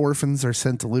 poor orphans are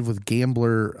sent to live with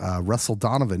gambler Russell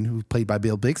Donovan, who's played by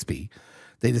Bill Bixby,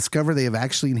 they discover they have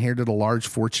actually inherited a large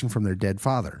fortune from their dead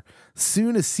father.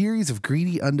 Soon, a series of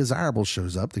greedy undesirables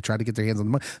shows up. They try to get their hands on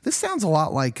the money. This sounds a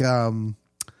lot like,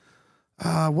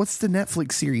 what's the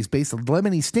Netflix series based on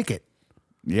Lemony Snicket?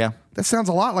 Yeah. That sounds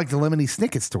a lot like the Lemony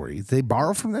Snicket story. Did they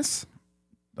borrow from this?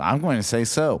 I'm going to say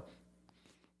so.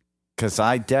 Because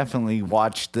I definitely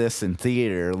watched this in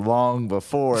theater long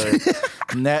before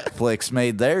Netflix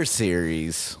made their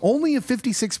series. Only a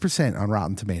 56% on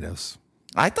Rotten Tomatoes.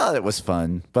 I thought it was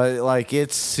fun, but like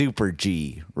it's super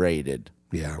G rated.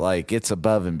 Yeah. Like it's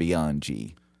above and beyond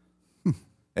G.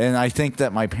 And I think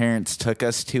that my parents took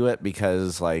us to it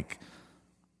because like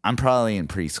I'm probably in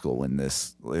preschool when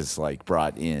this is like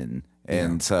brought in.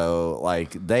 And so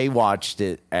like they watched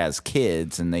it as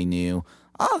kids and they knew,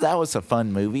 oh, that was a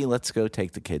fun movie. Let's go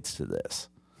take the kids to this.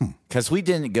 Because we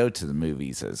didn't go to the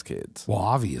movies as kids. Well,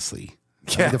 obviously.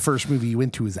 Yeah. The first movie you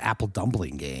went to was Apple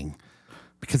Dumpling Gang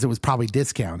because it was probably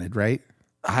discounted, right?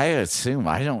 I assume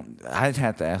I'd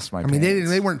have to ask my I mean, parents.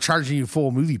 they weren't charging you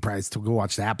full movie price to go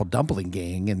watch the Apple Dumpling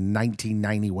Gang in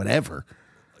 1990, whatever.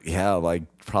 Yeah, like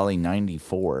probably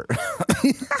 94.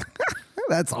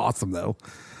 That's awesome, though.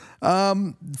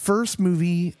 First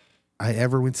movie I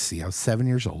ever went to see, I was 7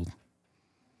 years old.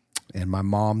 And my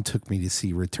mom took me to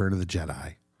see Return of the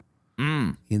Jedi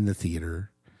in the theater.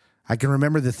 I can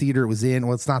remember the theater it was in.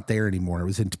 Well, it's not there anymore. It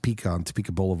was in Topeka on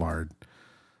Topeka Boulevard.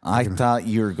 I thought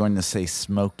you were going to say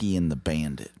Smokey and the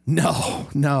Bandit. No.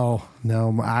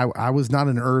 I was not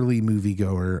an early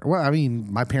moviegoer. Well, I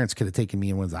mean, my parents could have taken me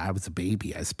in when I was a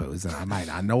baby, I suppose, and I might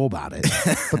not know about it.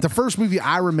 But the first movie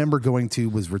I remember going to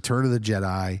was Return of the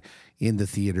Jedi in the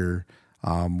theater.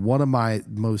 One of my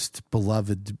most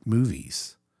beloved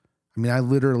movies. I mean, I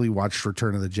literally watched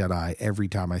Return of the Jedi every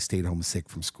time I stayed home sick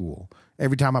from school.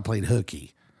 Every time I played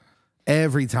hooky.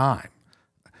 Every time.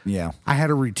 Yeah. I had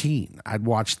a routine. I'd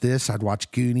watch this, I'd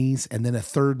watch Goonies, and then a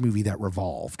third movie that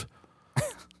revolved.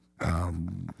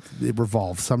 It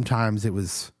revolved. Sometimes it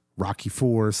was Rocky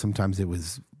IV. Sometimes it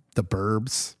was The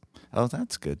Burbs. Oh,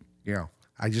 that's good. Yeah.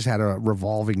 I just had a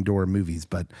revolving door of movies.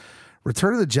 But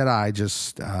Return of the Jedi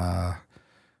just,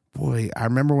 boy, I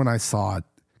remember when I saw it,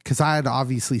 because I had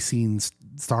obviously seen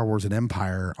Star Wars and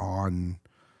Empire on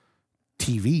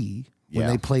TV when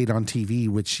they played on TV,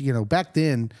 which, you know, back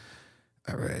then,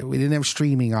 we didn't have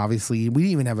streaming, obviously. We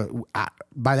didn't even have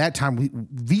by that time,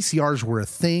 VCRs were a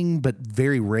thing, but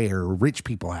very rare. Rich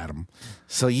people had them.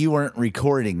 So you weren't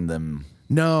recording them?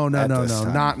 No.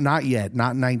 time. Not yet.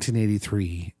 Not in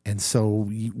 1983. And so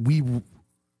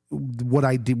what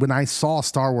I did when I saw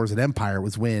Star Wars and Empire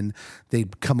was when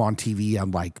they'd come on TV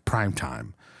on like prime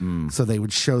time. So they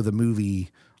would show the movie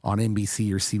on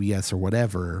NBC or CBS or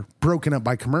whatever, broken up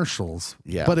by commercials.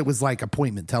 Yeah. But it was like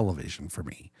appointment television for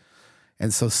me.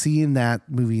 And so seeing that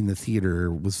movie in the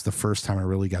theater was the first time I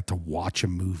really got to watch a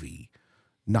movie,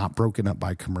 not broken up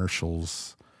by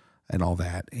commercials and all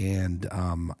that. And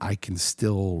I can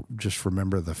still just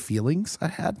remember the feelings I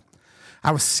had.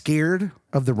 I was scared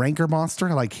of the Rancor monster.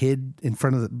 I like hid in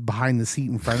front of behind the seat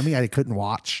in front of me. I couldn't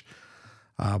watch.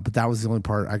 But that was the only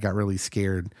part I got really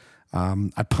scared.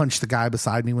 I punched the guy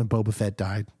beside me when Boba Fett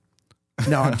died.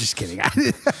 No, I'm just kidding.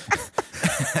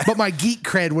 But my geek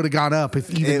cred would have gone up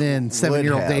if even then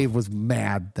 7-year-old Dave was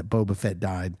mad that Boba Fett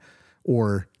died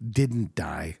or didn't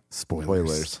die.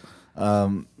 Spoilers.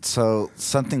 So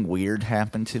something weird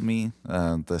happened to me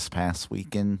this past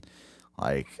weekend.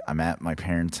 Like I'm at my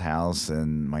parents' house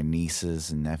and my nieces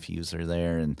and nephews are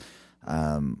there, and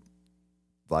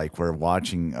like we're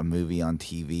watching a movie on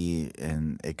TV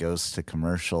and it goes to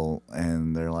commercial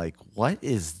and they're like, "What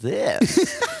is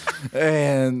this?"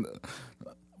 And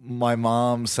my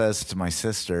mom says to my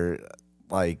sister,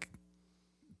 like,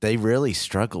 they really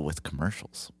struggle with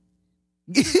commercials.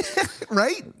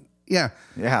 Right? Yeah.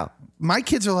 Yeah. My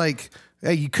kids are like,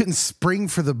 hey, you couldn't spring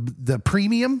for the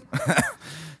premium?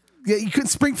 Yeah, you couldn't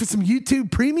spring for some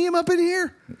YouTube premium up in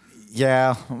here?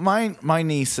 Yeah. My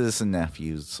nieces and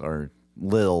nephews are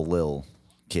little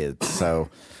kids, so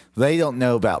they don't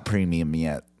know about premium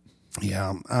yet.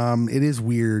 Yeah. It is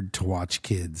weird to watch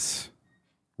kids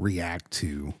react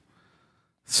to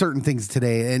certain things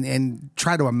today and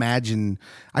try to imagine.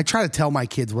 I try to tell my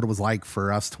kids what it was like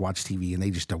for us to watch TV and they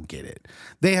just don't get it.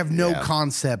 They have no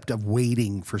concept of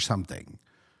waiting for something.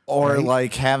 Or right?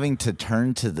 like having to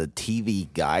turn to the TV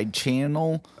guide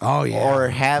channel. Oh, yeah. Or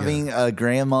having a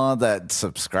grandma that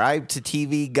subscribed to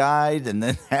TV guide and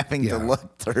then having to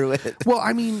look through it. Well,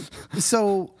 I mean,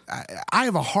 so I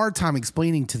have a hard time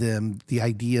explaining to them the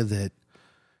idea that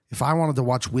if I wanted to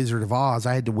watch Wizard of Oz,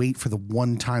 I had to wait for the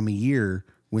one time a year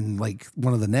when like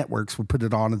one of the networks would put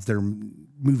it on as their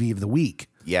movie of the week.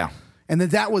 Yeah. And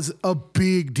that was a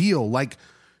big deal. Like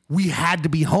we had to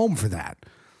be home for that.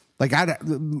 Like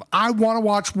I want to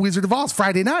watch Wizard of Oz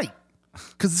Friday night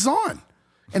because it's on,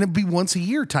 and it'd be once a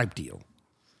year type deal.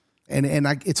 And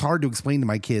it's hard to explain to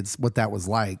my kids what that was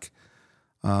like.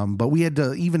 But we had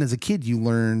to, even as a kid, you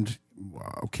learned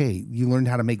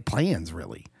how to make plans.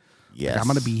 Really, yes. Like, I'm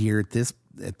going to be here at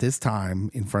this time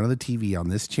in front of the TV on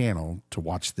this channel to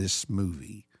watch this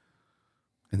movie,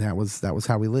 and that was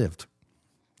how we lived.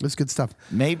 It was good stuff.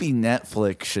 Maybe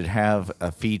Netflix should have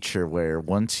a feature where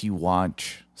once you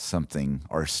watch something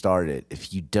or start it,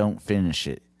 if you don't finish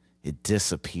it, it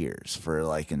disappears for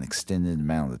like an extended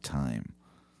amount of time.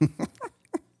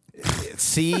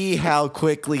 See how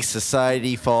quickly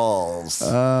society falls.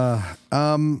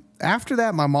 After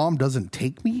that, my mom doesn't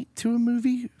take me to a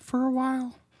movie for a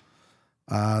while.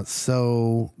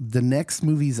 So the next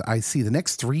movies I see, the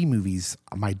next 3 movies,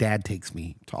 my dad takes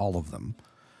me to all of them.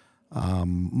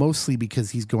 Mostly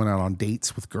because he's going out on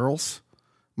dates with girls.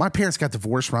 My parents got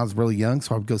divorced when I was really young,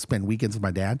 so I would go spend weekends with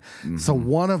my dad. Mm-hmm. So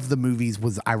one of the movies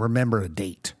was, I remember, a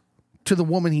date to the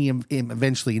woman he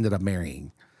eventually ended up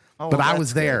marrying. Oh, but I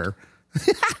was there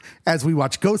as we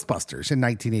watched Ghostbusters in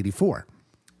 1984.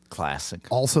 Classic.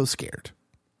 Also scared.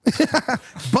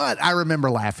 But I remember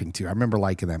laughing too. I remember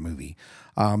liking that movie.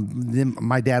 Then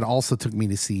my dad also took me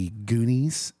to see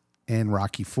Goonies and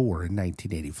Rocky IV in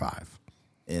 1985.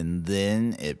 And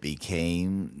then it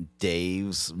became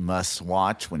Dave's must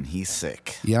watch when he's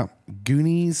sick. Yeah.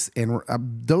 Goonies and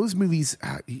those movies,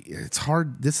 it's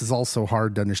hard. This is also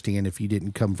hard to understand if you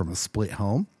didn't come from a split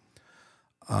home.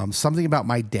 Something about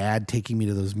my dad taking me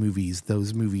to those movies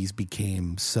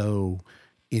became so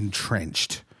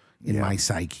entrenched in my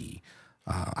psyche.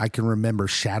 I can remember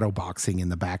shadow boxing in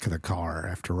the back of the car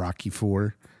after Rocky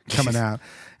IV coming out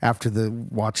after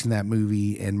watching that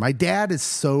movie. And my dad is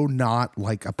so not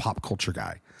like a pop culture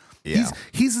guy. Yeah.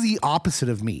 He's the opposite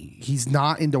of me. He's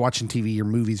not into watching TV or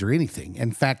movies or anything.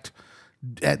 In fact,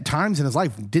 at times in his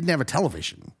life, didn't have a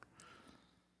television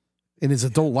in his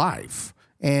adult life.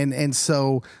 And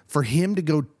so for him to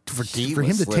go for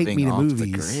him to take me to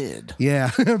movies, yeah,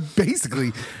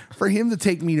 basically for him to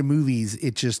take me to movies,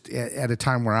 it just at a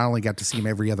time where I only got to see him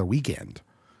every other weekend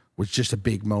was just a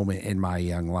big moment in my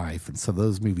young life. And so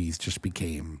those movies just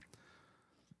became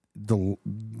the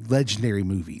legendary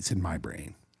movies in my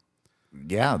brain.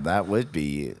 Yeah, that would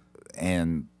be.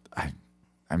 And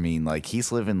I mean, like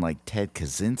he's living like Ted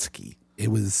Kaczynski. It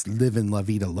was living La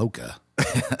Vida Loca.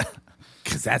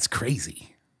 Because that's crazy.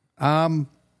 Part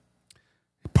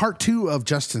 2 of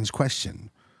Justin's question.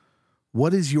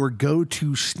 What is your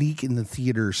go-to sneak in the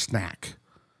theater snack?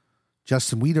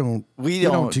 Justin, we don't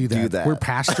do that. We're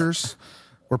pastors.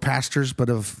 We're pastors, but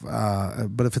if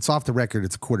it's off the record,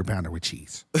 it's a quarter pounder with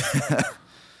cheese.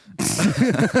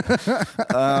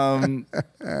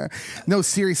 No,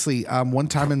 seriously. One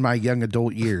time in my young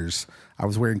adult years, I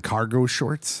was wearing cargo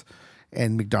shorts,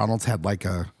 and McDonald's had like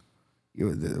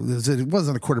it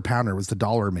wasn't a quarter pounder, it was the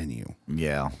dollar menu.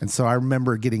 Yeah. And so I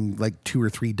remember getting like 2 or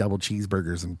 3 double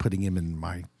cheeseburgers and putting them in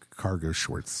my cargo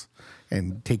shorts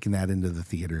and taking that into the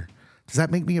theater. Does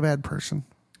that make me a bad person?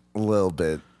 A little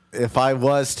bit. If I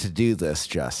was to do this,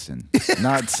 Justin,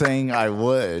 not saying I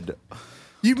would.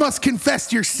 You must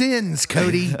confess your sins,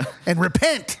 Cody, and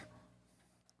repent.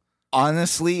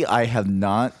 Honestly, I have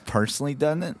not personally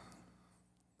done it.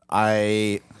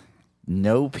 I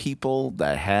know people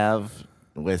that have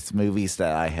with movies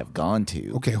that I have gone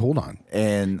to. Okay, hold on.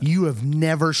 And you have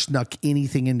never snuck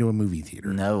anything into a movie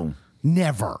theater? No.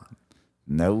 Never?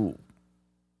 No.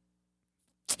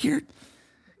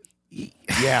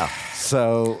 Yeah.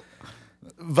 So,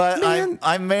 but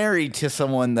I'm married to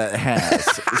someone that has.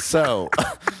 So,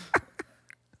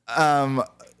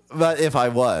 but if I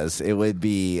was, it would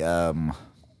be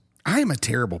I am a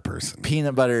terrible person.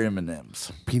 Peanut butter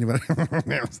M&Ms. Peanut butter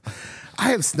M&Ms. I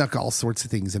have snuck all sorts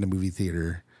of things in a movie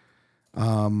theater.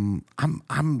 I'm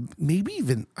maybe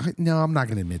even no, I'm not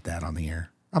going to admit that on the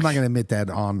air. I'm not going to admit that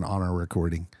on our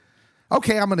recording.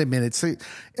 Okay, I'm going to admit it. So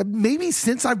maybe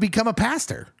since I've become a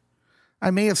pastor, I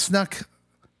may have snuck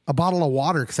a bottle of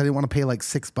water because I didn't want to pay like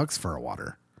 $6 for a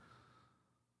water.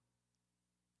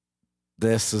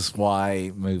 This is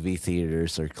why movie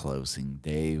theaters are closing,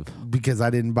 Dave. Because I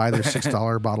didn't buy their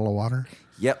 $6 bottle of water?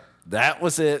 Yep. That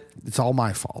was it. It's all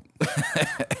my fault.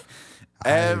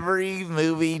 Every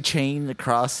movie chain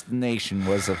across the nation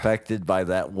was affected by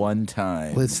that one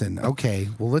time. Listen, okay,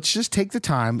 well, let's just take the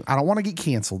time. I don't want to get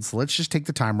canceled, so let's just take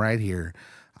the time right here.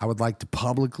 I would like to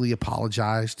publicly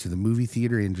apologize to the movie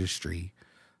theater industry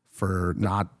for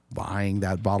not buying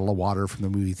that bottle of water from the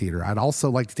movie theater. I'd also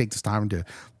like to take this time to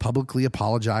publicly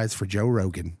apologize for Joe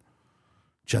Rogan,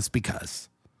 just because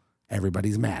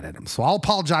everybody's mad at him. So I'll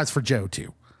apologize for Joe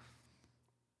too.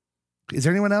 Is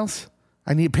there anyone else?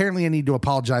 Apparently I need to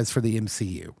apologize for the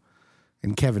MCU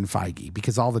and Kevin Feige,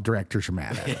 because all the directors are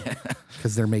mad at him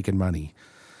because they're making money.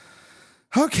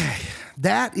 Okay,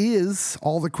 that is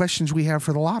all the questions we have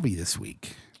for the lobby this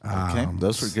week. Okay,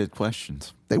 those were good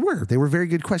questions. They were very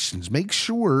good questions. Make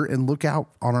sure and look out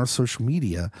on our social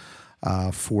media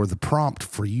for the prompt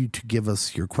for you to give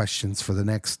us your questions for the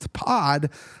next pod.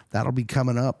 That'll be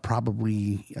coming up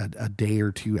probably a day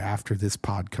or two after this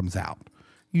pod comes out.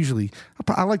 Usually,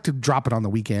 I like to drop it on the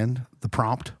weekend, the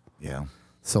prompt. Yeah.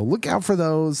 So look out for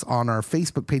those on our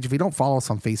Facebook page. If you don't follow us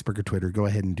on Facebook or Twitter, go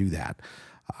ahead and do that.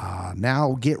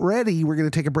 Now get ready. We're going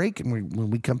to take a break, and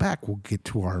when we come back, we'll get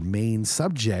to our main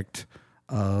subject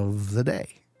of the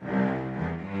day.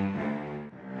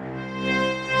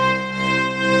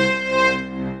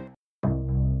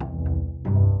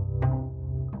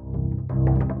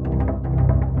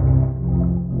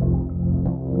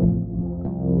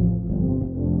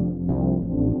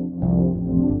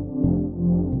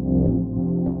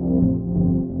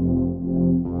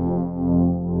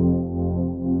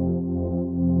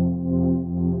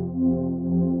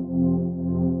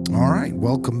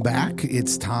 Welcome back.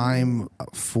 It's time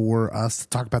for us to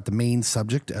talk about the main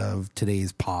subject of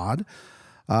today's pod.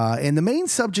 And the main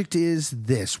subject is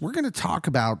this. We're going to talk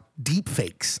about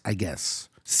deepfakes, I guess,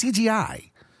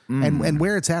 CGI, and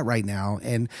where it's at right now.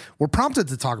 And we're prompted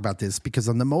to talk about this because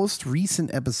on the most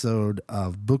recent episode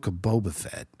of Book of Boba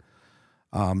Fett,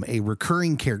 a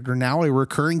recurring character in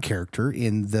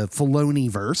the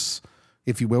Filoni-verse,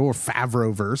 if you will, or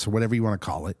Favreau-verse, or whatever you want to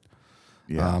call it.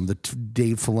 Yeah.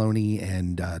 Dave Filoni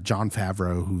and Jon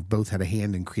Favreau, who both had a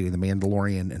hand in creating The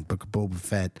Mandalorian and Book of Boba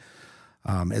Fett,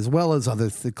 as well as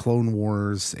the Clone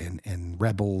Wars and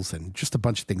Rebels and just a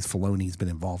bunch of things Filoni's been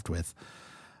involved with.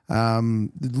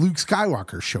 Luke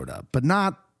Skywalker showed up, but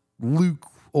not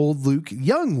old Luke,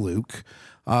 young Luke,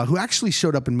 who actually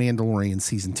showed up in Mandalorian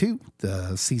Season 2,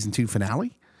 the Season 2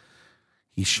 finale.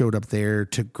 He showed up there,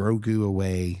 took Grogu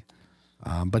away.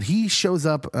 But he shows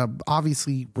up,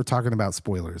 obviously, we're talking about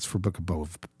spoilers for Book of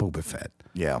Boba Fett.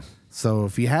 Yeah. So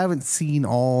if you haven't seen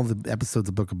all the episodes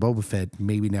of Book of Boba Fett,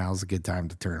 maybe now's a good time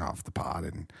to turn off the pod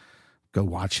and go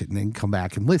watch it and then come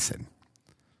back and listen.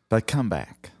 But come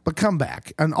back.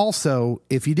 And also,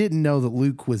 if you didn't know that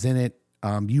Luke was in it,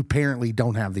 you apparently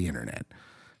don't have the internet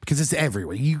because it's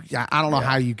everywhere. I don't know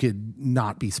how you could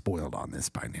not be spoiled on this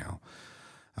by now.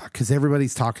 Because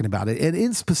everybody's talking about it.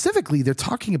 And specifically, they're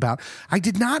talking about, I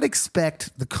did not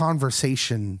expect the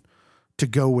conversation to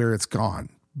go where it's gone.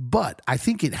 But I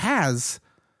think it has,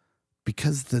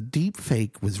 because the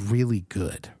deepfake was really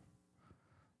good.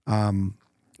 The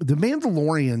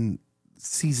Mandalorian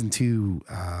Season 2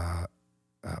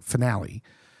 finale,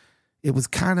 it was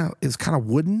kind of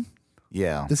wooden.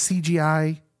 Yeah. The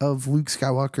CGI of Luke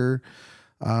Skywalker,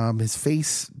 his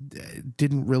face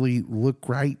didn't really look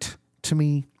right to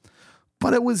me,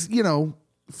 but it was,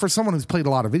 for someone who's played a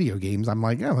lot of video games, I'm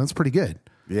like, yeah, that's pretty good.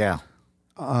 Yeah.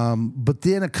 But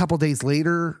then a couple days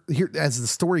later, here, as the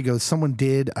story goes, someone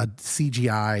did a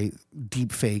CGI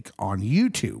deepfake on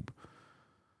YouTube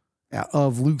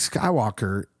of Luke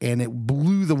Skywalker, and it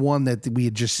blew the one that we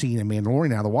had just seen in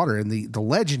Mandalorian out of the water. And the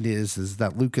legend is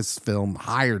that Lucasfilm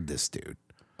hired this dude.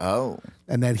 Oh.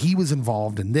 And that he was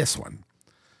involved in this one.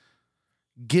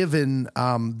 Given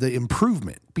the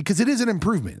improvement, because it is an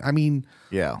improvement. I mean,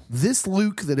 this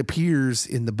Luke that appears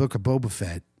in the Book of Boba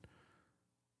Fett,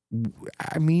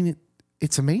 I mean,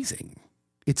 it's amazing.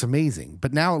 It's amazing.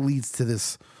 But now it leads to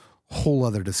this whole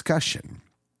other discussion.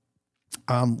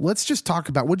 Let's just talk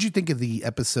about, what did you think of the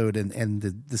episode and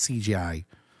the CGI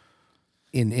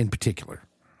in particular?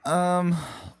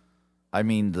 I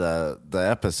mean, the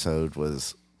episode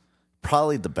was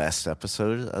probably the best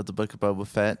episode of the Book of Boba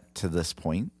Fett to this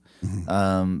point.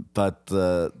 Mm-hmm. But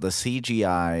the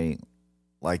CGI,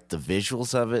 like the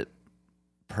visuals of it,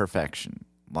 perfection.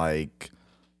 Like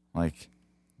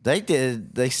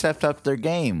they stepped up their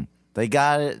game. They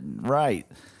got it right.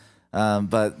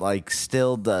 But like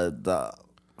still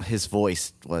his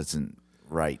voice wasn't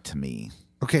right to me.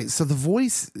 Okay, so the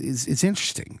voice is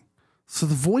interesting. So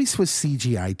the voice was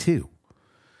CGI too.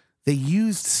 They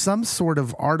used some sort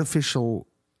of artificial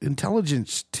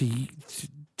intelligence to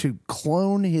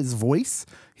clone his voice,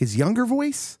 his younger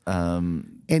voice,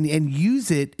 and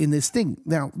use it in this thing.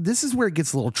 Now, this is where it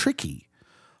gets a little tricky.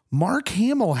 Mark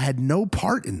Hamill had no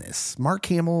part in this. Mark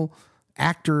Hamill,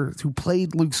 actor who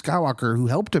played Luke Skywalker, who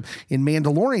helped him in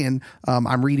Mandalorian,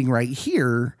 I'm reading right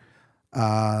here,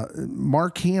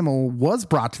 Mark Hamill was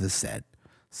brought to the set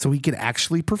so he could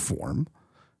actually perform.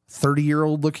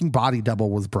 30-year-old looking body double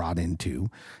was brought into.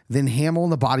 Then Hamill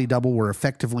and the body double were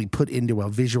effectively put into a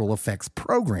visual effects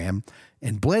program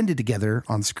and blended together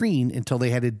on screen until they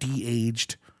had a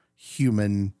de-aged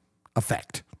human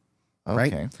effect. Okay,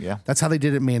 right? yeah. That's how they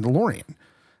did it in Mandalorian. And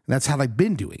that's how they've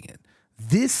been doing it.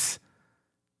 This,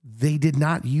 they did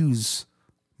not use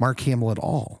Mark Hamill at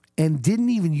all and didn't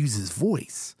even use his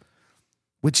voice,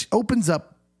 which opens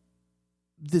up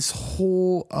this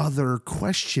whole other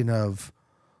question of,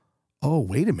 oh,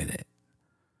 wait a minute.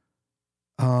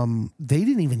 They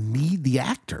didn't even need the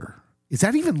actor. Is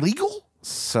that even legal?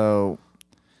 So,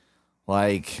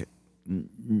 like,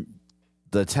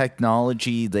 the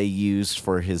technology they used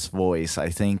for his voice, I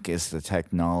think, is the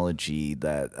technology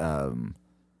that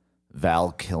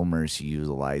Val Kilmer's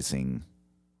utilizing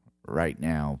right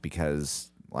now because,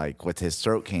 like, with his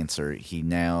throat cancer, he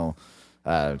now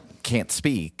can't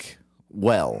speak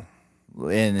well.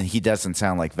 And he doesn't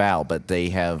sound like Val, but they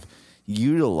have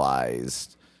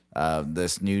utilized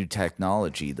this new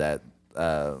technology that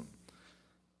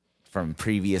from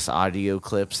previous audio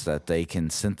clips that they can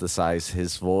synthesize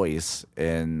his voice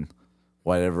and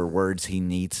whatever words he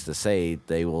needs to say,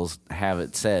 they will have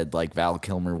it said like Val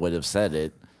Kilmer would have said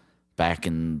it back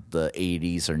in the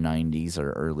 80s or 90s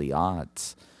or early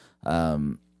aughts.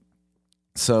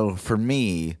 So for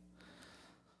me,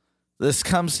 this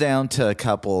comes down to a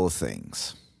couple of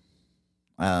things.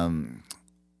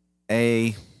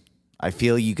 I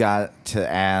feel you got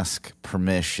to ask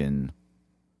permission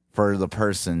for the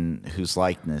person whose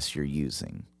likeness you're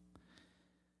using.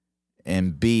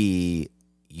 And B,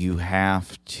 you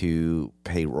have to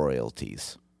pay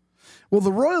royalties. Well,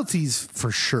 the royalties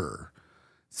for sure.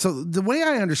 So the way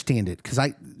I understand it,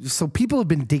 so people have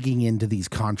been digging into these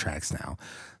contracts now.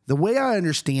 The way I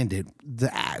understand it,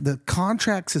 the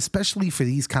contracts, especially for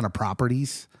these kind of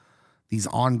properties, these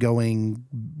ongoing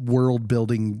world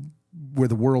building where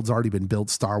the world's already been built,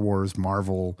 Star Wars,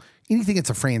 Marvel, anything that's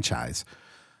a franchise.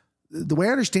 The way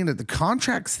I understand it, the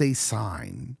contracts they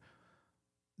sign,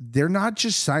 they're not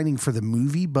just signing for the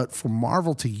movie, but for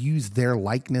Marvel to use their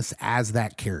likeness as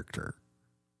that character.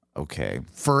 Okay.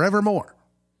 Forevermore.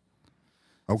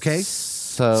 Okay.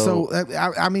 So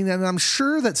I mean, and I'm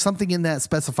sure that something in that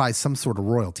specifies some sort of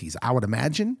royalties, I would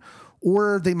imagine,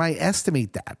 or they might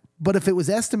estimate that. But if it was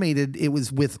estimated, it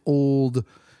was with old,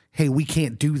 hey, we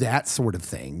can't do that sort of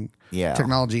thing. Yeah.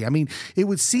 Technology. I mean, it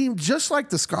would seem just like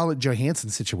the Scarlett Johansson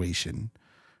situation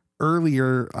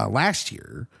earlier last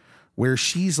year, where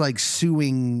she's like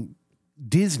suing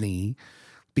Disney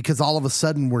because all of a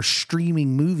sudden we're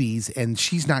streaming movies and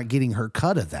she's not getting her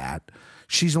cut of that.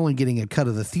 She's only getting a cut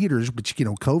of the theaters, which, you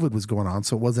know, COVID was going on,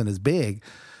 so it wasn't as big.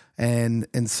 And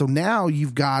so now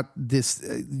you've got this,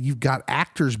 you've got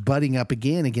actors butting up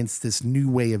again against this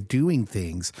new way of doing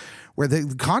things, where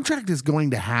the contract is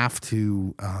going to have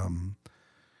to,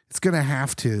 it's going to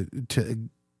have to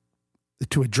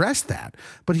address that.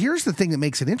 But here's the thing that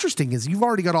makes it interesting is you've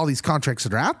already got all these contracts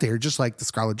that are out there, just like the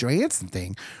Scarlett Johansson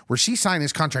thing, where she signed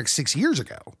this contract 6 years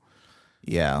ago.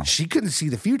 yeah. She couldn't see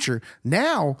the future.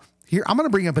 Now, here, I'm going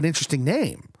to bring up an interesting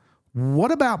name.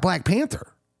 What about Black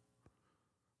Panther?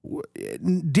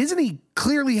 Disney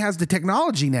clearly has the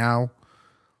technology now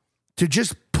to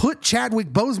just put Chadwick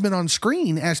Boseman on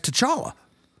screen as T'Challa.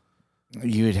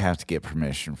 You would have to get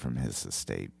permission from his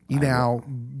estate. Now,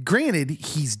 granted,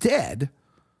 he's dead,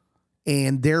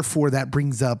 and therefore that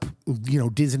brings up, you know,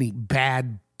 Disney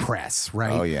bad press,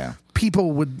 right? Oh, yeah.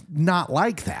 People would not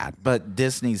like that. But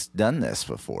Disney's done this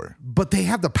before. But they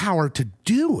have the power to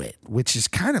do it, which is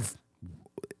kind of,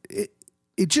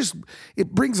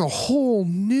 it brings a whole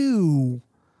new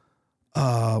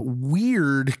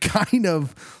weird kind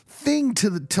of thing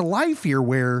to life here,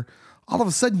 where all of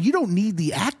a sudden you don't need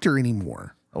the actor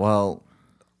anymore. Well,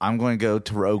 I'm going to go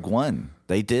to Rogue One.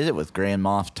 They did it with Grand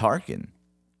Moff Tarkin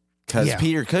because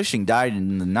Peter Cushing died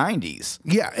in the 90s.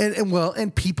 Yeah,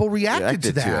 and people reacted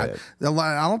to that.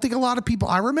 I don't think a lot of people.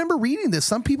 I remember reading this.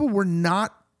 Some people were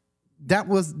not.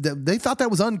 They thought that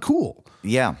was uncool.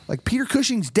 Yeah, like Peter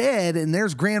Cushing's dead, and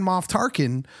there's Grand Moff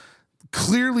Tarkin.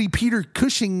 Clearly, Peter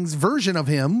Cushing's version of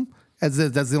him, that's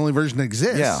the only version that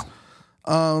exists. Yeah.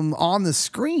 On the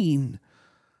screen.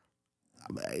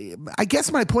 I guess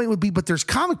my point would be, but there's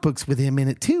comic books with him in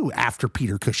it too after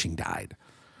Peter Cushing died.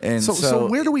 And so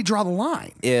where do we draw the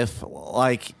line?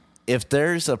 If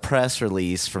there's a press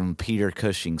release from Peter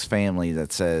Cushing's family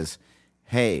that says,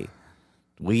 hey,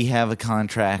 we have a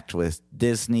contract with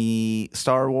Disney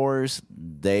Star Wars,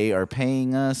 they are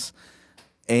paying us,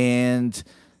 and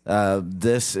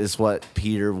this is what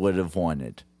Peter would have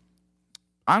wanted,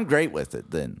 I'm great with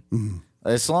it then. Mm-hmm.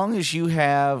 As long as you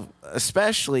have,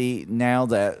 especially now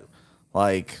that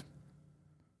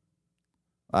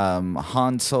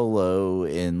Han Solo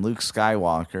and Luke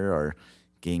Skywalker are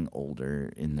getting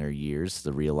older in their years,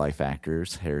 the real life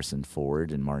actors, Harrison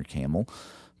Ford and Mark Hamill.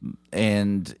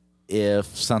 And if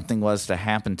something was to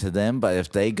happen to them, but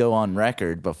if they go on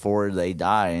record before they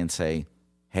die and say,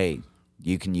 hey,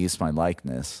 you can use my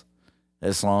likeness,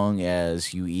 as long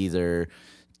as you either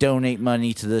donate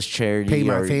money to this charity,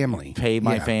 pay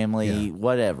my family,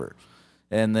 whatever.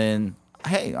 And then,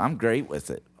 hey, I'm great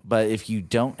with it. But if you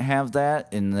don't have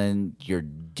that and then you're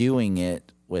doing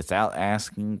it without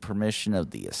asking permission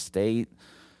of the estate,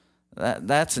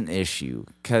 that's an issue.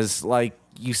 Because like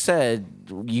you said,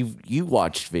 you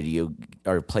watched video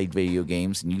or played video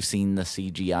games and you've seen the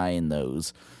CGI in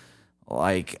those.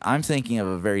 Like, I'm thinking of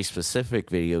a very specific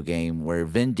video game where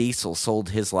Vin Diesel sold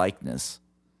his likeness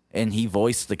and he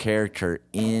voiced the character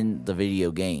in the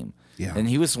video game. Yeah. And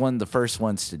he was one of the first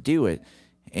ones to do it.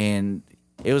 And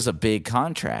it was a big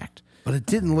contract. But it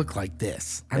didn't look like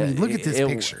this. I mean, look at this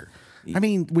picture. I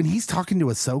mean, when he's talking to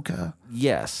Ahsoka.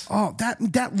 Yes. Oh,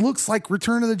 that looks like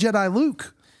Return of the Jedi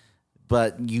Luke.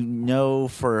 But you know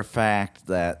for a fact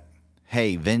that,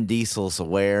 hey, Vin Diesel's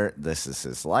aware this is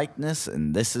his likeness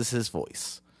and this is his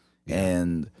voice.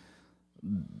 Yeah.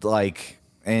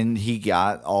 And he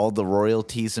got all the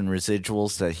royalties and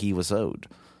residuals that he was owed.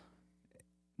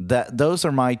 Those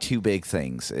are my two big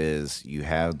things, is you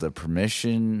have the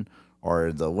permission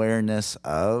or the awareness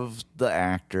of the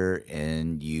actor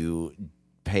and you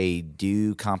pay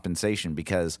due compensation,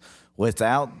 because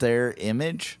without their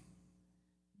image,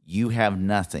 you have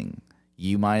nothing.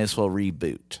 You might as well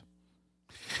reboot.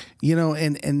 You know,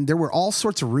 and there were all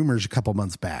sorts of rumors a couple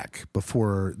months back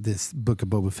before this Book of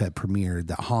Boba Fett premiered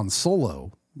that Han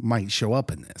Solo might show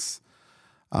up in this.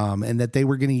 And that they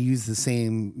were going to use the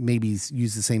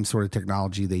same sort of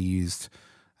technology they used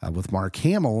with Mark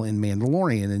Hamill in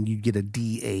Mandalorian, and you'd get a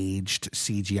de-aged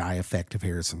CGI effect of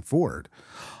Harrison Ford.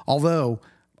 Although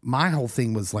my whole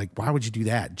thing was like, why would you do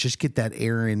that? Just get that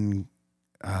Aaron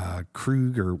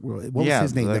Krug, or what was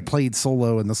his name, that played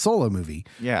Solo in the Solo movie.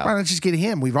 Yeah. Why not just get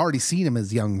him? We've already seen him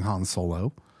as young Han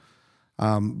Solo.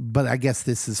 But I guess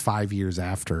this is 5 years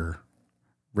after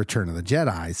Return of the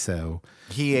Jedi, so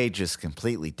he ages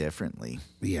completely differently.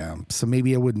 Yeah, so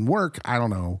maybe it wouldn't work. I don't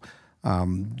know.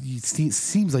 It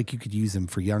seems like you could use him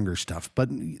for younger stuff. But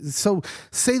so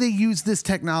say they use this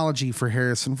technology for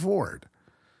Harrison Ford,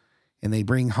 and they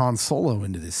bring Han Solo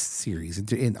into this series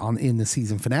in the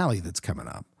season finale that's coming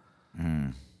up.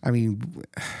 I mean,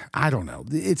 I don't know.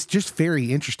 It's just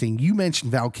very interesting. You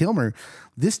mentioned Val Kilmer.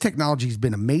 This technology has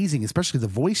been amazing, especially the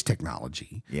voice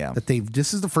technology. Yeah.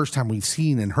 This is the first time we've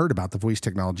seen and heard about the voice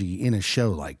technology in a show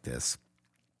like this.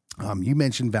 You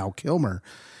mentioned Val Kilmer.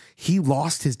 He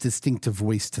lost his distinctive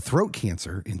voice to throat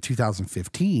cancer in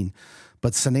 2015,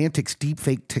 but Sonantic's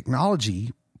deepfake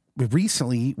technology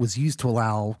recently was used to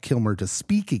allow Kilmer to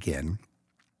speak again.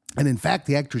 And in fact,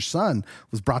 the actor's son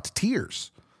was brought to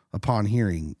tears upon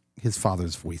hearing his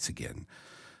father's voice again.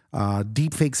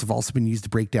 Deepfakes have also been used to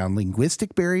break down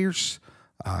linguistic barriers,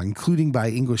 including by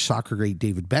English soccer great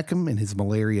David Beckham in his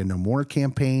Malaria No More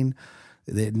campaign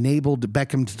that enabled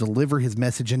Beckham to deliver his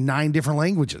message in 9 different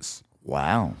languages.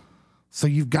 Wow. So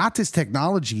you've got this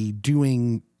technology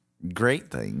doing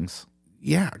great things.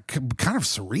 Yeah, kind of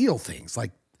surreal things.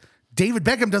 Like David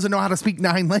Beckham doesn't know how to speak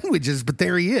 9 languages, but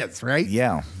there he is, right?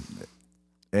 Yeah.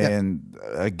 And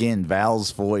again,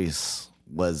 Val's voice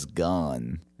was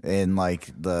gone. In like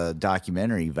the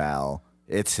documentary Val,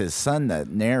 it's his son that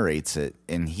narrates it,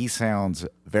 and he sounds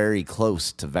very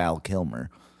close to Val Kilmer.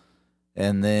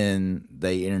 And then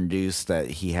they introduced that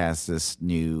he has this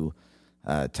new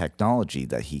technology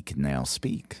that he can now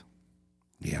speak.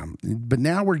 Yeah, but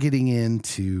now we're getting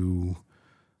into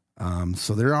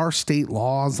so there are state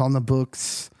laws on the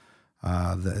books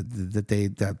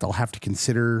that they'll have to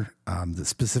consider that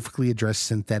specifically address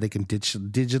synthetic and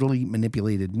digitally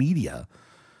manipulated media.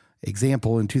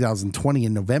 Example, in 2020,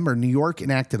 in November, New York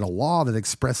enacted a law that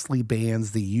expressly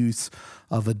bans the use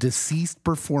of a deceased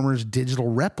performer's digital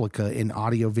replica in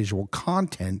audiovisual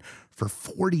content for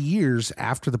 40 years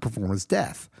after the performer's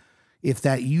death, if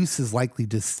that use is likely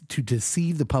to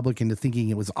deceive the public into thinking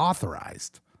it was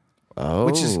authorized. Oh.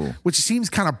 Which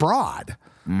seems kind of broad.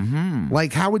 Mm-hmm.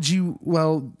 Like, how would you?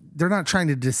 Well, they're not trying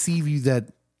to deceive you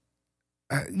that,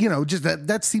 just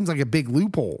that seems like a big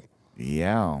loophole.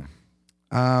 Yeah.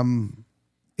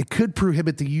 It could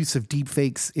prohibit the use of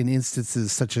deepfakes in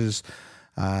instances such as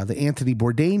the Anthony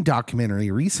Bourdain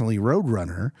documentary recently,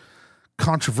 Roadrunner.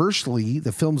 Controversially,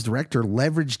 the film's director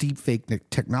leveraged deepfake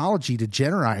technology to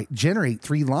generate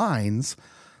 3 lines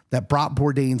that brought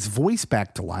Bourdain's voice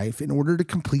back to life in order to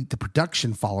complete the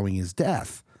production following his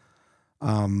death.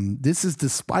 This is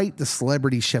despite the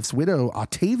celebrity chef's widow,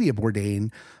 Octavia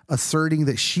Bourdain, asserting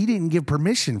that she didn't give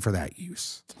permission for that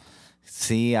use.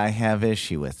 See, I have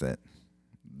issue with it.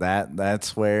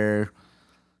 That's where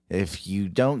if you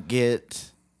don't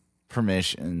get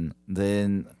permission,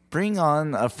 then bring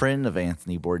on a friend of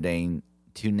Anthony Bourdain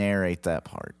to narrate that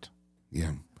part.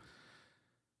 Yeah.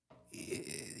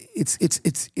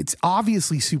 It's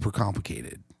obviously super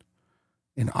complicated,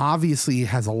 and obviously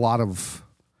has a lot of,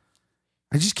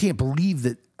 I just can't believe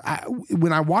that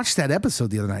when I watched that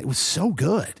episode the other night, it was so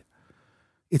good.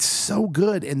 It's so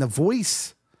good. And the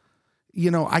voice,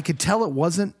 I could tell it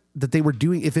wasn't that they were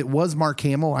doing, if it was Mark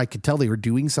Hamill, I could tell they were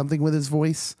doing something with his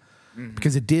voice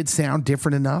because it did sound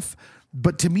different enough.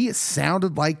 But to me, it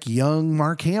sounded like young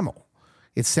Mark Hamill.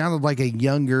 It sounded like a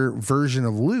younger version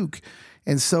of Luke.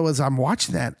 And so as I'm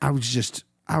watching that, I was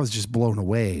just blown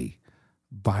away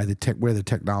by where the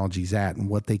technology's at and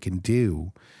what they can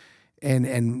do.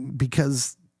 And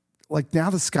because like now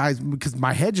because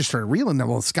my head just started reeling that,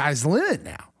 well, the sky's the limit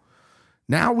now.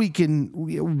 Now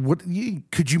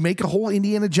could you make a whole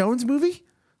Indiana Jones movie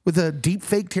with a deep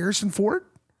fake Harrison Ford?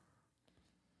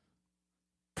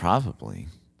 Probably.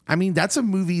 I mean, that's a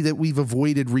movie that we've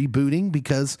avoided rebooting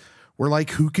because we're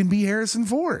like, who can be Harrison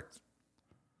Ford?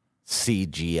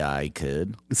 CGI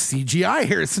could. CGI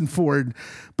Harrison Ford.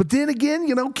 But then again,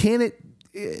 can it?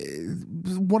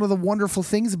 One of the wonderful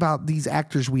things about these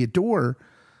actors we adore,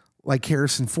 like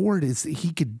Harrison Ford, is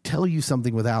he could tell you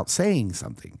something without saying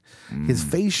something. His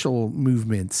facial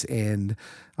movements and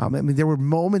there were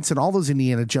moments in all those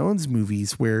Indiana Jones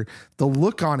movies where the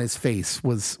look on his face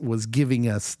was giving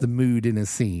us the mood in a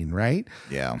scene, right?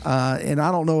 Yeah. And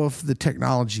I don't know if the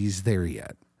technology is there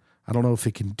yet. I don't know if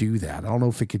it can do that. I don't know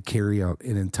if it could carry out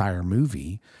an entire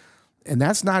movie. And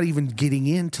that's not even getting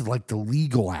into like the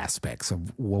legal aspects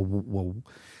of,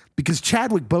 because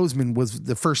Chadwick Boseman was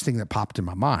the first thing that popped in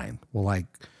my mind. Well, like,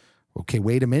 okay,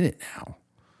 wait a minute now.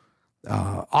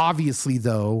 Obviously,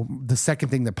 though, the second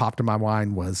thing that popped in my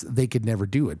mind was they could never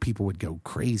do it. People would go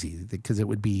crazy because it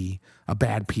would be a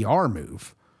bad PR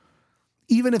move.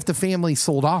 Even if the family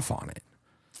sold off on it.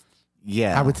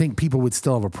 Yeah. I would think people would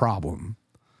still have a problem.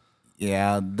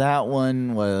 Yeah, that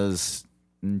one was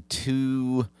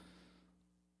too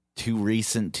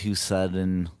recent, too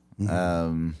sudden,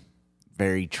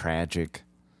 very tragic.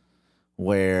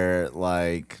 Where,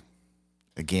 like,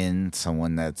 again,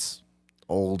 someone that's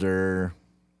older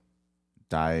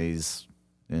dies,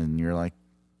 and you're like,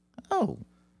 oh,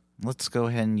 let's go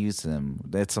ahead and use them.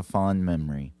 That's a fond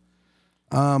memory.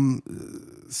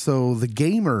 So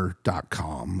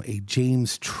thegamer.com, a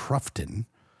James Trufton,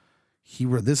 he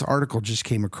wrote this article, just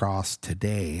came across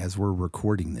today as we're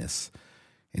recording this,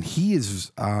 and he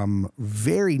is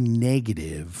very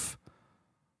negative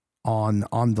on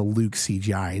the Luke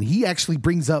CGI, and he actually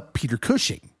brings up Peter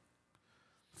Cushing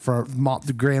for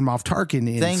the Grand Moff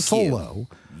Tarkin in Solo.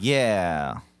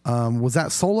 Yeah. Was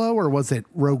that Solo or was it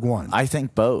Rogue One? I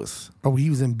think both. Oh, he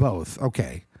was in both.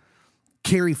 Okay.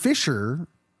 Carrie Fisher,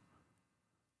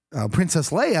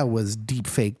 Princess Leia, was deep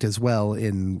faked as well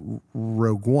in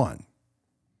Rogue One.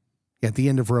 At the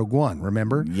end of Rogue One,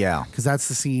 remember? Yeah. Because that's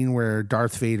the scene where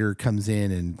Darth Vader comes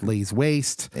in and lays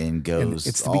waste. And goes. And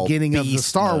it's the beginning of the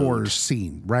Star Wars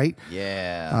scene, right?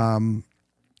 Yeah.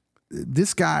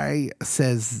 This guy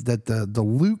says that the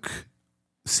Luke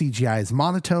CGI is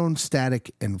monotone,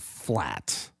 static, and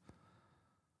flat.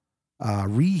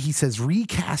 He says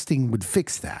recasting would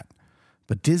fix that.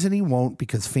 But Disney won't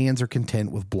because fans are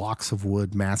content with blocks of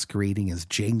wood masquerading as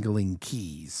jangling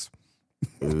keys.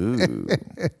 Ooh.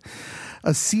 A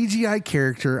CGI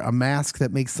character, a mask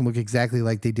that makes them look exactly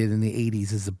like they did in the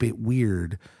 80s is a bit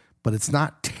weird, but it's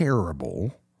not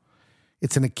terrible.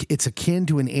 It's akin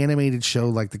to an animated show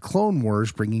like the Clone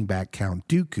Wars, bringing back Count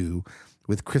Dooku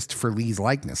with Christopher Lee's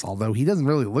likeness, although he doesn't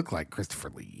really look like Christopher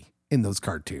Lee in those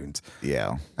cartoons.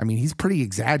 Yeah. I mean, he's pretty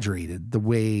exaggerated the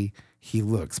way he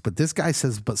looks. But this guy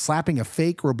says, but slapping a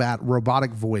fake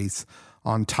robotic voice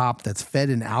on top that's fed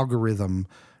an algorithm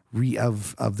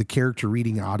of the character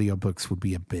reading audiobooks would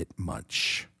be a bit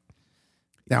much.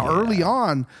 Now, early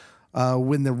on,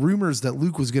 when the rumors that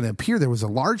Luke was going to appear, there was a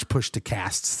large push to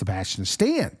cast Sebastian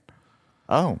Stan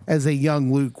as a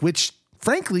young Luke, which,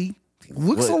 frankly,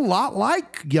 Looks a lot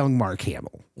like young Mark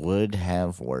Hamill. Would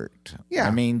have worked. Yeah.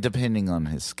 I mean, depending on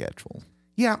his schedule.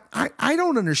 Yeah, I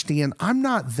don't understand. I'm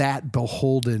not that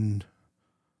beholden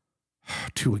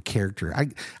to a character.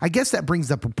 I guess that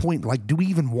brings up a point. Like, do we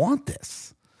even want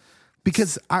this?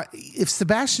 Because if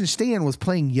Sebastian Stan was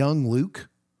playing young Luke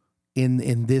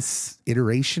in this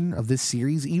iteration of this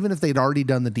series, even if they'd already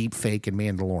done the deep fake in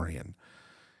Mandalorian,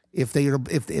 if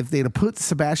they'd have put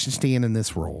Sebastian Stan in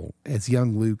this role as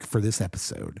young Luke for this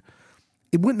episode,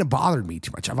 it wouldn't have bothered me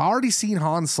too much. I've already seen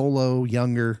Han Solo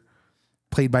younger,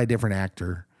 played by a different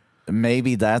actor.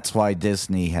 Maybe that's why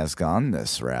Disney has gone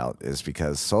this route, is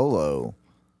because Solo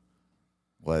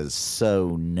was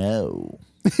so no.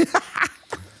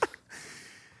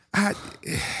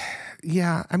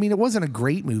 Yeah, I mean, it wasn't a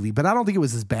great movie, but I don't think it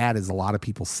was as bad as a lot of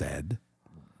people said.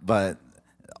 But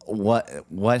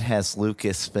what has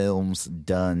Lucasfilms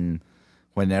done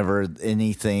whenever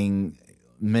anything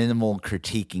minimal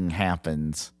critiquing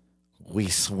happens? We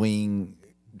swing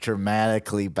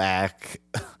dramatically back.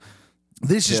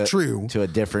 This is true. To a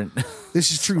different.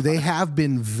 This is true. They have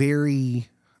been very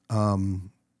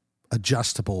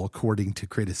adjustable according to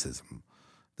criticism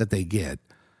that they get.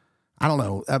 I don't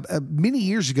know. Many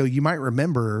years ago, you might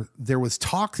remember there was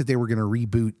talk that they were going to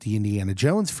reboot the Indiana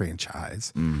Jones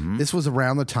franchise. Mm-hmm. This was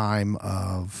around the time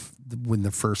of when the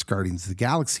first Guardians of the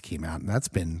Galaxy came out. And that's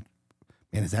been,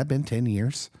 man, has that been 10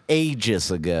 years?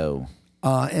 Ages ago.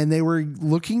 And they were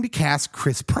looking to cast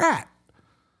Chris Pratt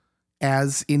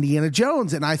as Indiana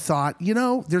Jones. And I thought,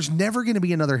 there's never going to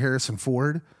be another Harrison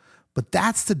Ford, but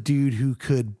that's the dude who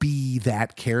could be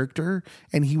that character.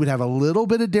 And he would have a little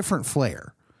bit of different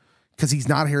flair. Because he's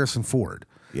not Harrison Ford.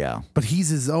 Yeah. But he's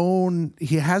his own.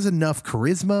 He has enough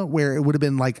charisma where it would have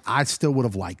been like, I still would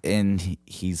have liked it. And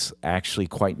he's actually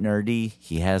quite nerdy.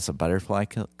 He has a butterfly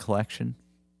collection.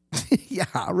 Yeah,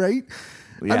 right?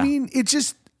 Yeah. I mean, it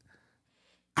just,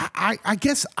 I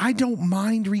guess I don't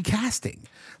mind recasting.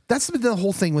 That's the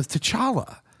whole thing with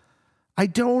T'Challa. I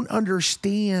don't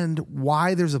understand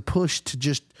why there's a push to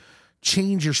just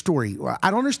change your story. I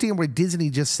don't understand why Disney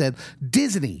just said,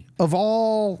 Disney, of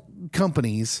all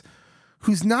companies,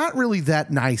 who's not really that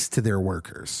nice to their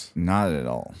workers. Not at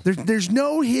all. There's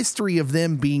no history of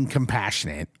them being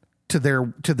compassionate to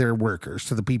their workers,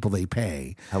 to the people they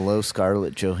pay. Hello,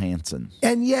 Scarlett Johansson.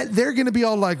 And yet they're going to be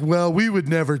all like, well, we would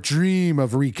never dream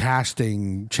of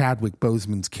recasting Chadwick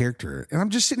Boseman's character. And I'm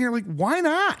just sitting here like, why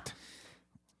not?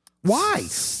 Why?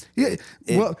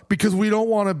 Well, because we don't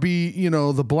want to be,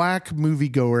 the black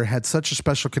moviegoer had such a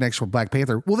special connection with Black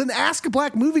Panther. Well, then ask a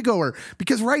black moviegoer,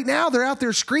 because right now they're out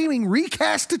there screaming,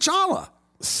 recast T'Challa.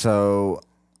 So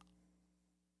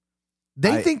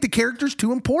they think the character's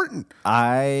too important.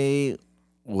 I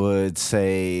would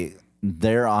say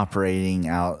they're operating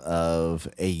out of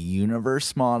a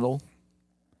universe model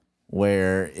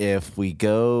where if we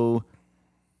go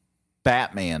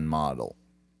Batman model,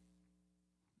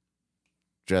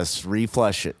 just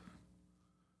reflush it.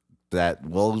 That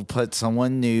we'll put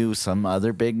someone new, some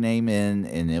other big name in,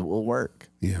 and it will work.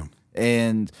 Yeah.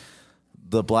 And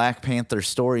the Black Panther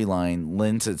storyline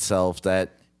lends itself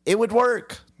that it would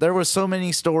work. There were so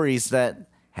many stories that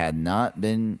had not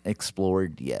been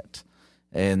explored yet.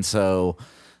 And so,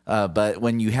 but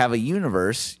when you have a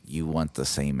universe, you want the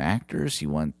same actors, you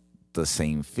want the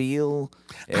same feel.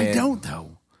 I don't,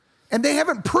 though. And they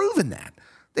haven't proven that.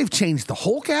 They've changed the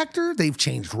Hulk actor. They've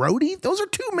changed Rhodey. Those are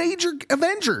two major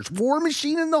Avengers, War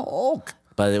Machine and the Hulk.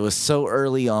 But it was so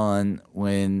early on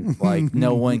when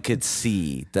no one could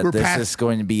see that this is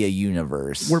going to be a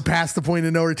universe. We're past the point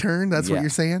of no return. That's what you're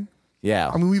saying? Yeah.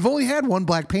 I mean, we've only had one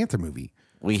Black Panther movie.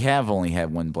 We have only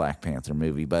had one Black Panther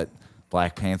movie, but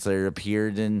Black Panther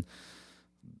appeared in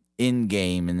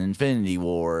Endgame and Infinity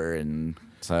War. And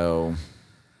so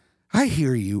I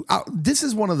hear you. This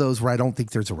is one of those where I don't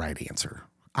think there's a right answer.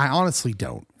 I honestly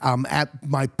don't.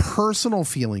 My personal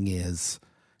feeling is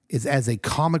as a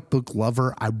comic book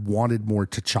lover, I wanted more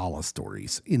T'Challa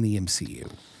stories in the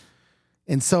MCU.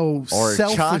 And so, or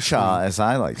Cha-Cha, as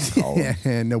I like to call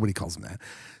him. Nobody calls him that.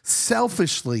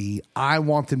 Selfishly, I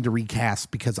want them to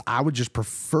recast because I would just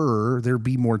prefer there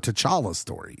be more T'Challa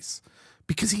stories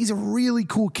because he's a really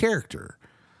cool character.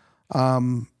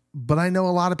 But I know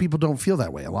a lot of people don't feel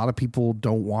that way. A lot of people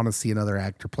don't want to see another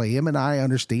actor play him, and I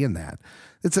understand that.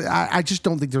 I just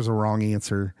don't think there's a wrong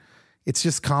answer. It's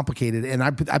just complicated,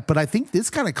 but I think this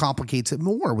kind of complicates it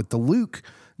more with the Luke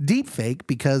deepfake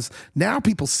because now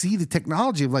people see the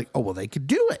technology of like, oh well, they could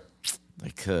do it. They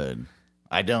could.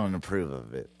 I don't approve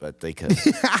of it, but they could.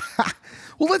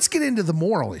 Well, let's get into the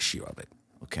moral issue of it.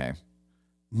 Okay.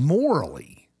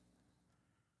 Morally,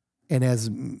 and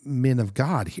as men of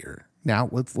God here, Now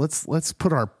let's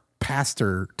put our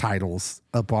pastor titles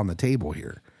up on the table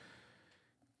here.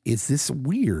 Is this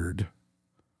weird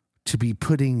to be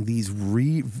putting these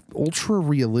ultra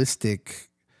realistic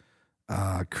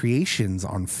creations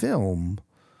on film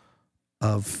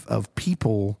of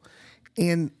people,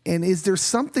 and is there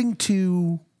something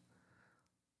to?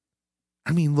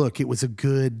 I mean, look, it's a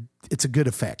good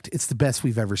effect. It's the best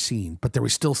we've ever seen, but there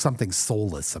was still something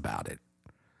soulless about it.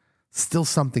 Still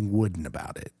something wooden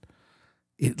about it.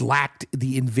 It lacked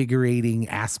the invigorating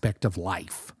aspect of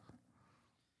life.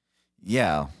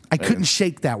 Yeah. I couldn't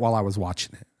shake that while I was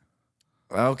watching it.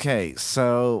 Okay,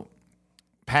 so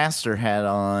pastor hat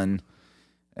on,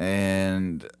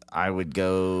 and I would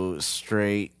go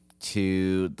straight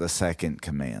to the second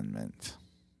commandment.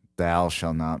 Thou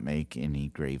shalt not make any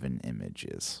graven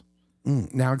images.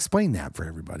 Now explain that for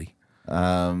everybody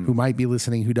who might be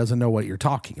listening who doesn't know what you're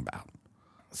talking about.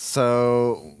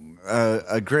 So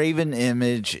a graven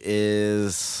image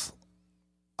is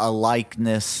a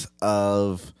likeness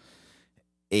of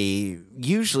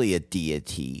usually a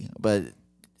deity, but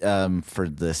for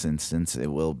this instance, it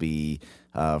will be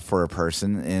for a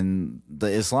person. In the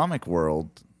Islamic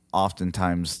world,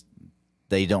 oftentimes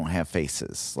they don't have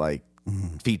faces, like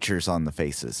features on the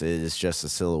faces. It is just a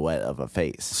silhouette of a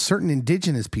face. Certain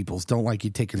indigenous peoples don't like you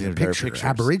taking their pictures.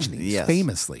 Aborigines, yes.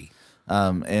 Famously.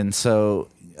 And so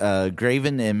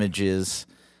graven images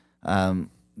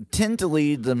tend to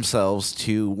lead themselves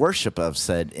to worship of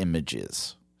said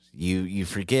images. You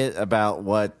forget about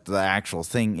what the actual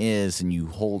thing is, and you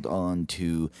hold on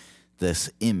to this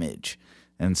image.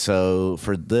 And so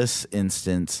for this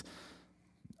instance,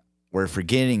 we're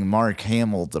forgetting Mark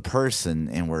Hamill, the person,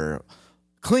 and we're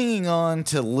clinging on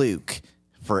to Luke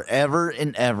forever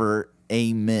and ever.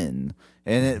 Amen.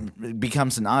 And it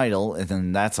becomes an idol, and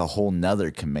then that's a whole nother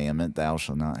commandment. Thou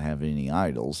shalt not have any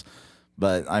idols.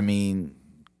 But, I mean,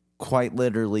 quite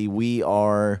literally, we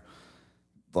are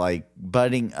like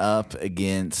butting up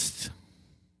against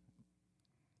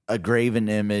a graven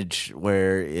image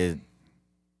where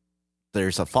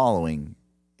there's a following.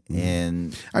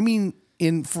 And I mean,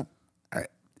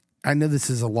 I know this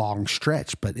is a long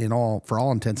stretch, but for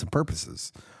all intents and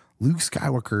purposes, Luke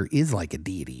Skywalker is like a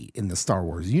deity in the Star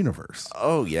Wars universe.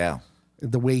 Oh, yeah.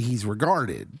 The way he's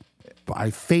regarded by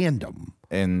fandom.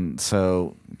 And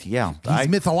so, yeah. He's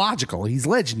mythological. He's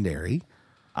legendary.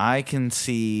 I can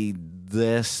see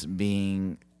this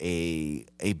being a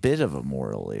bit of a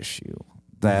moral issue.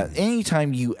 That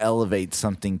anytime you elevate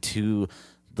something to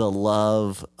the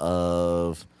love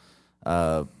of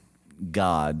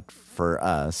God for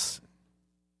us,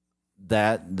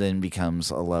 that then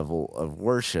becomes a level of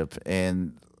worship.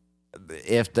 And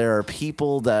if there are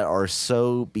people that are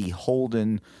so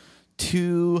beholden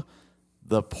to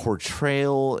the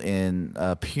portrayal and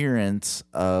appearance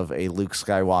of a Luke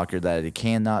Skywalker that it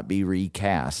cannot be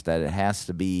recast, that it has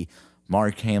to be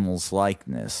Mark Hamill's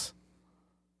likeness,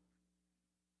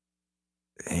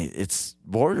 it's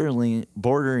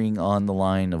bordering on the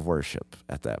line of worship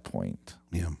at that point.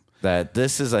 Yeah. That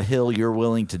this is a hill you're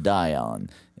willing to die on,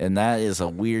 and that is a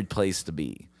weird place to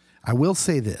be. I will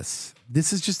say this.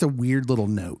 This is just a weird little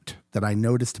note that I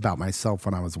noticed about myself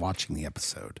when I was watching the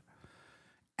episode.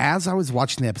 As I was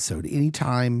watching the episode,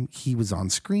 anytime he was on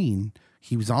screen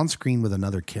with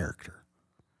another character.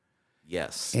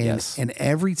 Yes. And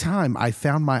every time I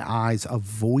found my eyes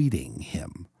avoiding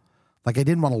him. Like I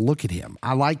didn't want to look at him.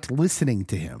 I liked listening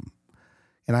to him.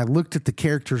 And I looked at the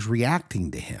characters reacting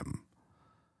to him.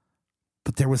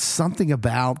 But there was something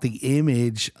about the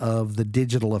image of the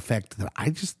digital effect that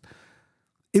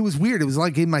it was weird. It was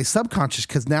like in my subconscious,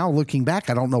 because now looking back,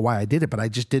 I don't know why I did it, but I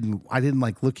didn't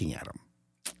like looking at him.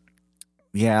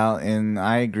 Yeah, and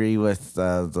I agree with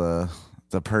the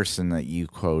person that you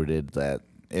quoted that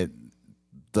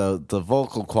the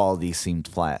vocal quality seemed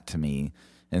flat to me.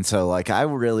 And so like I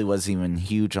really wasn't even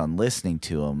huge on listening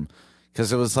to him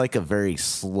because it was like a very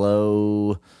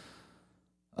slow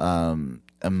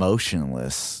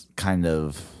emotionless kind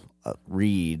of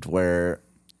read where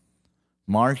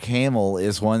Mark Hamill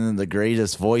is one of the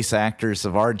greatest voice actors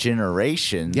of our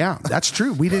generation. Yeah, that's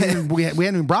true. We hadn't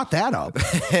even brought that up.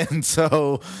 And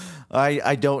so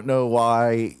I don't know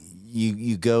why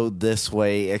you go this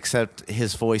way, except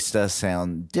his voice does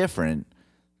sound different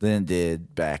than it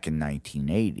did back in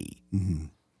 1980.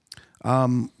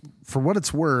 Mm-hmm. For what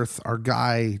it's worth, our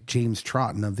guy, James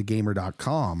Troughton of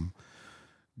thegamer.com,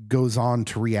 goes on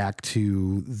to react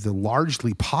to the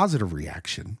largely positive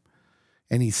reaction.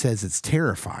 And he says it's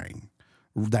terrifying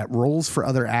that roles for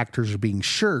other actors are being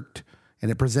shirked, and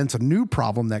it presents a new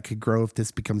problem that could grow if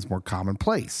this becomes more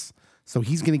commonplace. So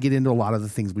he's going to get into a lot of the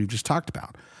things we've just talked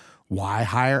about. Why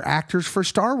hire actors for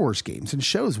Star Wars games and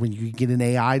shows when you can get an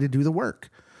AI to do the work?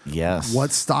 Yes.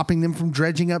 What's stopping them from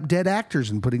dredging up dead actors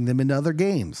and putting them into other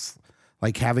games?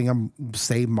 Like having them,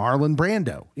 say, Marlon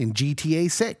Brando in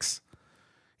GTA 6.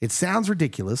 It sounds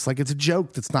ridiculous, like it's a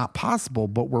joke that's not possible,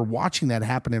 but we're watching that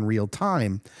happen in real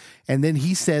time. And then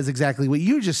he says exactly what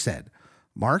you just said.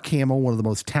 Mark Hamill, one of the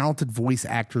most talented voice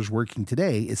actors working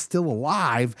today, is still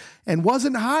alive and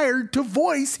wasn't hired to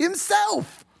voice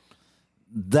himself.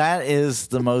 That is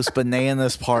the most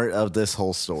bananas part of this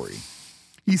whole story.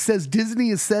 He says Disney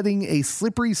is setting a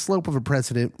slippery slope of a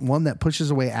precedent, one that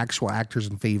pushes away actual actors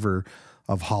in favor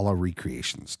of hollow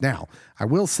recreations. Now, I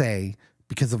will say,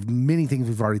 because of many things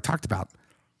we've already talked about,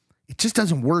 it just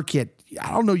doesn't work yet.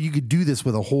 I don't know you could do this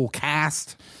with a whole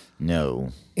cast. No.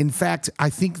 In fact, I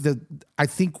think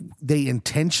they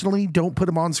intentionally don't put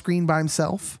him on screen by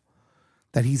himself,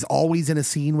 that he's always in a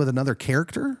scene with another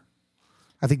character.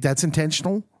 I think that's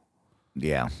intentional.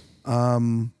 Yeah.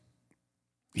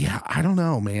 Yeah, I don't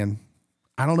know, man.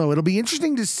 I don't know. It'll be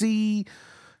interesting to see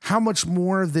how much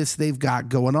more of this they've got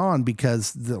going on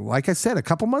because, like I said, a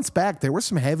couple months back, there were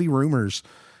some heavy rumors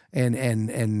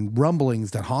and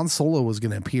rumblings that Han Solo was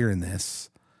going to appear in this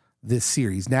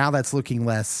series. Now that's looking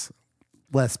less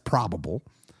probable.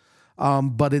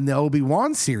 But in the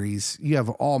Obi-Wan series, you have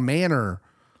all manner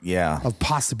of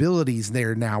possibilities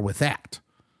there now with that.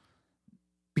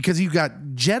 Because you've got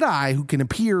Jedi who can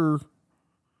appear,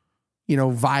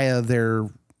 via their,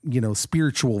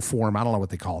 spiritual form. I don't know what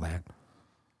they call that.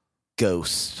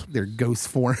 Ghost. Their ghost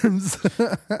forms.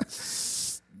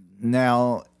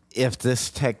 Now, if this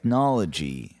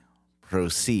technology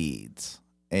proceeds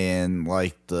and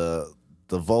like the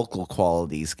vocal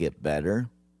qualities get better,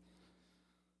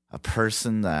 a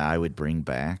person that I would bring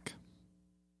back,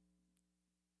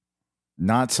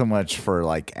 not so much for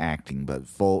like acting, but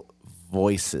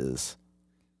voices,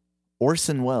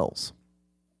 Orson Welles.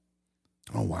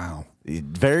 Oh, wow.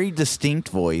 Very distinct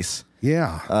voice.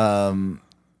 Yeah.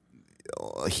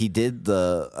 He did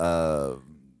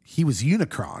he was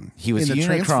Unicron. He was in the Unicron.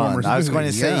 Transformers I was movie.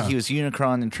 going to say he was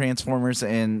Unicron in Transformers,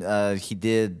 and he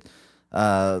did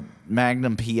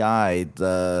Magnum PI,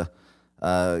 the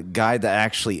guy that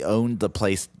actually owned the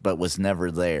place but was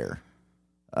never there.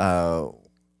 Wow.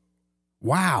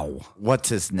 What's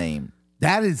his name?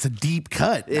 That is a deep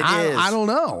cut. It is. I don't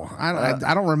know.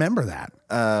 I don't remember that.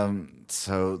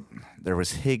 So there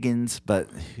was Higgins, but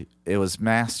it was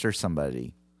Master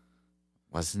somebody.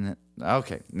 Wasn't it?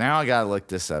 Okay, now I gotta look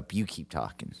this up. You keep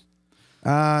talking.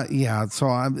 Yeah.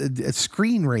 So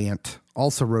Screen Rant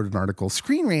also wrote an article.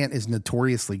 Screen Rant is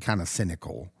notoriously kind of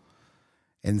cynical,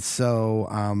 and so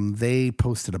they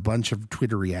posted a bunch of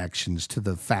Twitter reactions to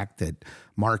the fact that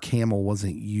Mark Hamill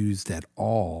wasn't used at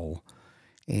all,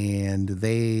 and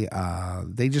they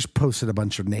just posted a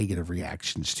bunch of negative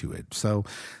reactions to it. So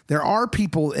there are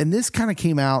people, and this kind of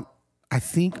came out. I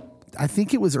think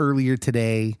it was earlier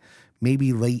today.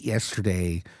 Maybe late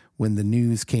yesterday when the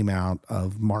news came out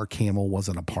of Mark Hamill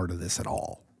wasn't a part of this at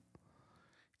all.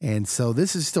 And so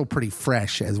this is still pretty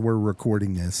fresh as we're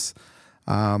recording this.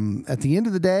 At the end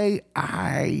of the day,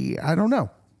 I don't know.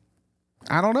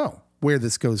 I don't know where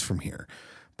this goes from here.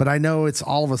 But I know it's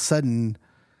all of a sudden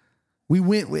it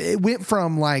went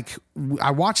from like, I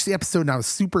watched the episode and I was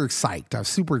super psyched. I was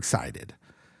super excited.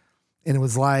 And it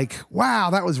was like, wow,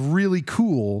 that was really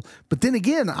cool. But then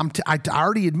again, I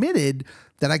already admitted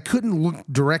that I couldn't look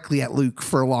directly at Luke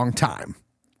for a long time.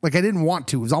 Like I didn't want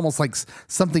to. It was almost like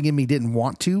something in me didn't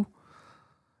want to.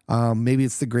 Maybe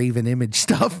it's the graven image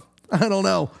stuff. I don't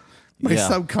know. My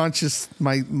subconscious,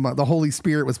 the Holy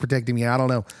Spirit was protecting me. I don't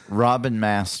know. Robin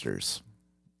Masters.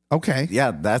 Okay.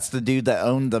 Yeah, that's the dude that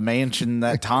owned the mansion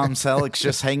that Tom Selleck's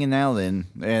just hanging out in.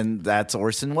 And that's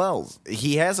Orson Welles.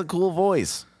 He has a cool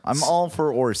voice. I'm all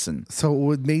for Orson. So it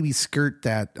would maybe skirt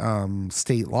that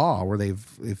state law where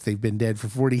if they've been dead for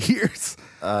 40 years,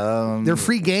 they're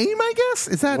free game, I guess.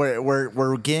 Is that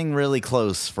we're getting really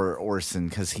close for Orson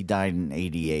because he died in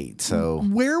 '88. So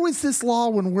where was this law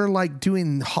when we're like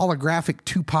doing holographic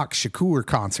Tupac Shakur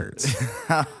concerts?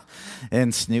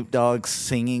 And Snoop Dogg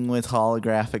singing with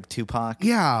holographic Tupac?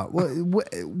 Yeah.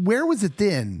 Where was it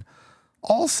then?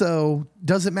 Also,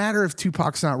 does it matter if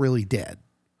Tupac's not really dead?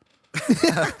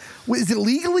 Is it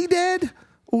legally dead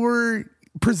or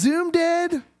presumed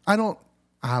dead? I don't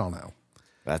know.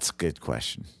 That's a good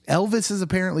question. Elvis is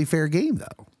apparently fair game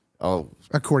though. Oh,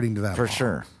 according to that for law.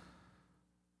 Sure.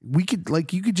 You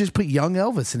could just put young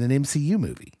Elvis in an MCU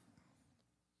movie.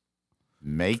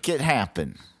 Make it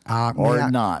happen. Or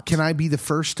not. Can I be the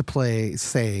first to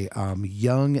say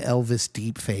young Elvis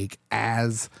deepfake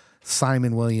as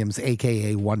Simon Williams,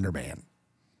 aka Wonder Man?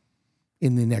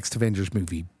 in the next Avengers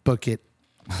movie. Book it.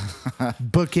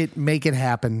 Book it. Make it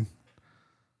happen.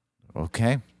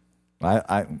 Okay.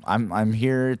 I'm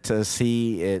here to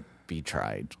see it be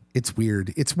tried. It's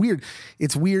weird. It's weird.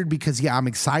 It's weird because, yeah, I'm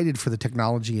excited for the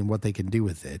technology and what they can do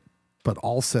with it. But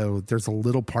also, there's a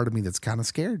little part of me that's kind of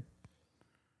scared.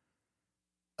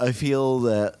 I feel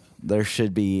that there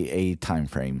should be a time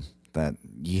frame that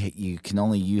you can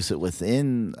only use it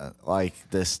within like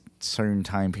this certain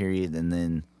time period and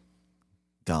then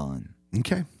gone.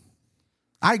 Okay.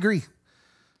 I agree.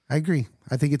 I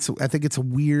think it's a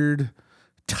weird,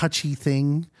 touchy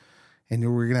thing. And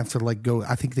we're going to have to like go.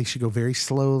 I think they should go very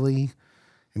slowly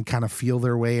and kind of feel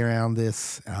their way around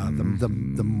this, the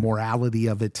morality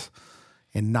of it,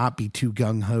 and not be too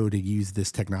gung-ho to use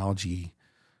this technology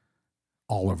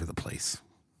all over the place.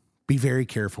 Be very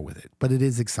careful with it, but it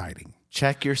is exciting.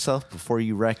 Check yourself before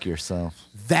you wreck yourself.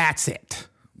 That's it.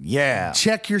 Yeah.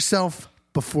 Check yourself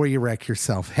before you wreck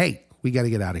yourself. Hey, we got to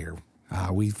get out of here.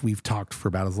 We've talked for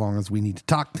about as long as we need to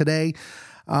talk today.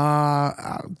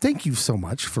 Thank you so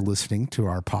much for listening to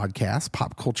our podcast,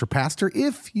 Pop Culture Pastor.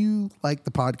 If you like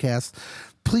the podcast,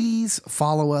 please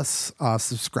follow us,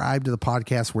 subscribe to the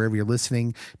podcast wherever you're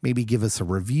listening. Maybe give us a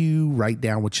review, write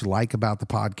down what you like about the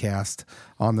podcast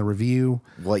on the review.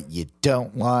 What you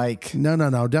don't like. No.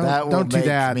 Don't do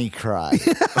that. Make me cry.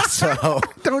 So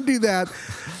don't do that.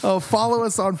 Follow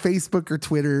us on Facebook or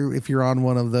Twitter if you're on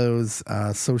one of those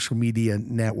social media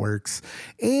networks.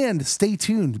 And stay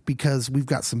tuned because we've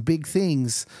got some big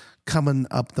things coming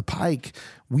up the pike.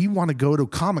 We want to go to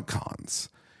Comic Cons.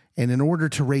 And in order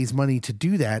to raise money to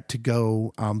do that, to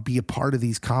go be a part of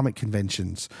these comic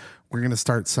conventions, we're going to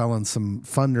start selling some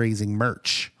fundraising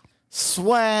merch.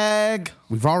 Swag.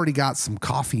 We've already got some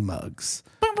coffee mugs.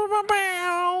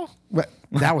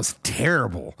 That was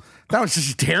terrible. That was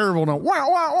just terrible. No, wah,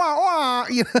 wah, wah, wah.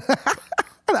 You know,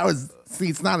 that was, see,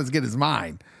 it's not as good as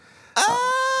mine.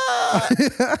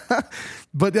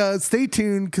 But stay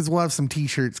tuned because we'll have some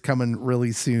t-shirts coming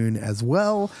really soon as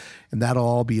well. And that'll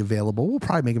all be available. We'll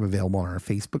probably make them available on our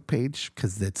Facebook page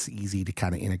because that's easy to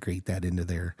kind of integrate that into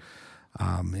there.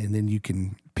 And then you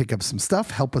can pick up some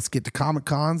stuff, help us get to Comic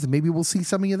Cons, and maybe we'll see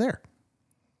some of you there.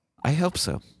 I hope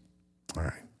so. All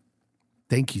right.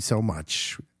 Thank you so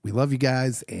much. We love you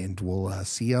guys, and we'll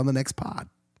see you on the next pod.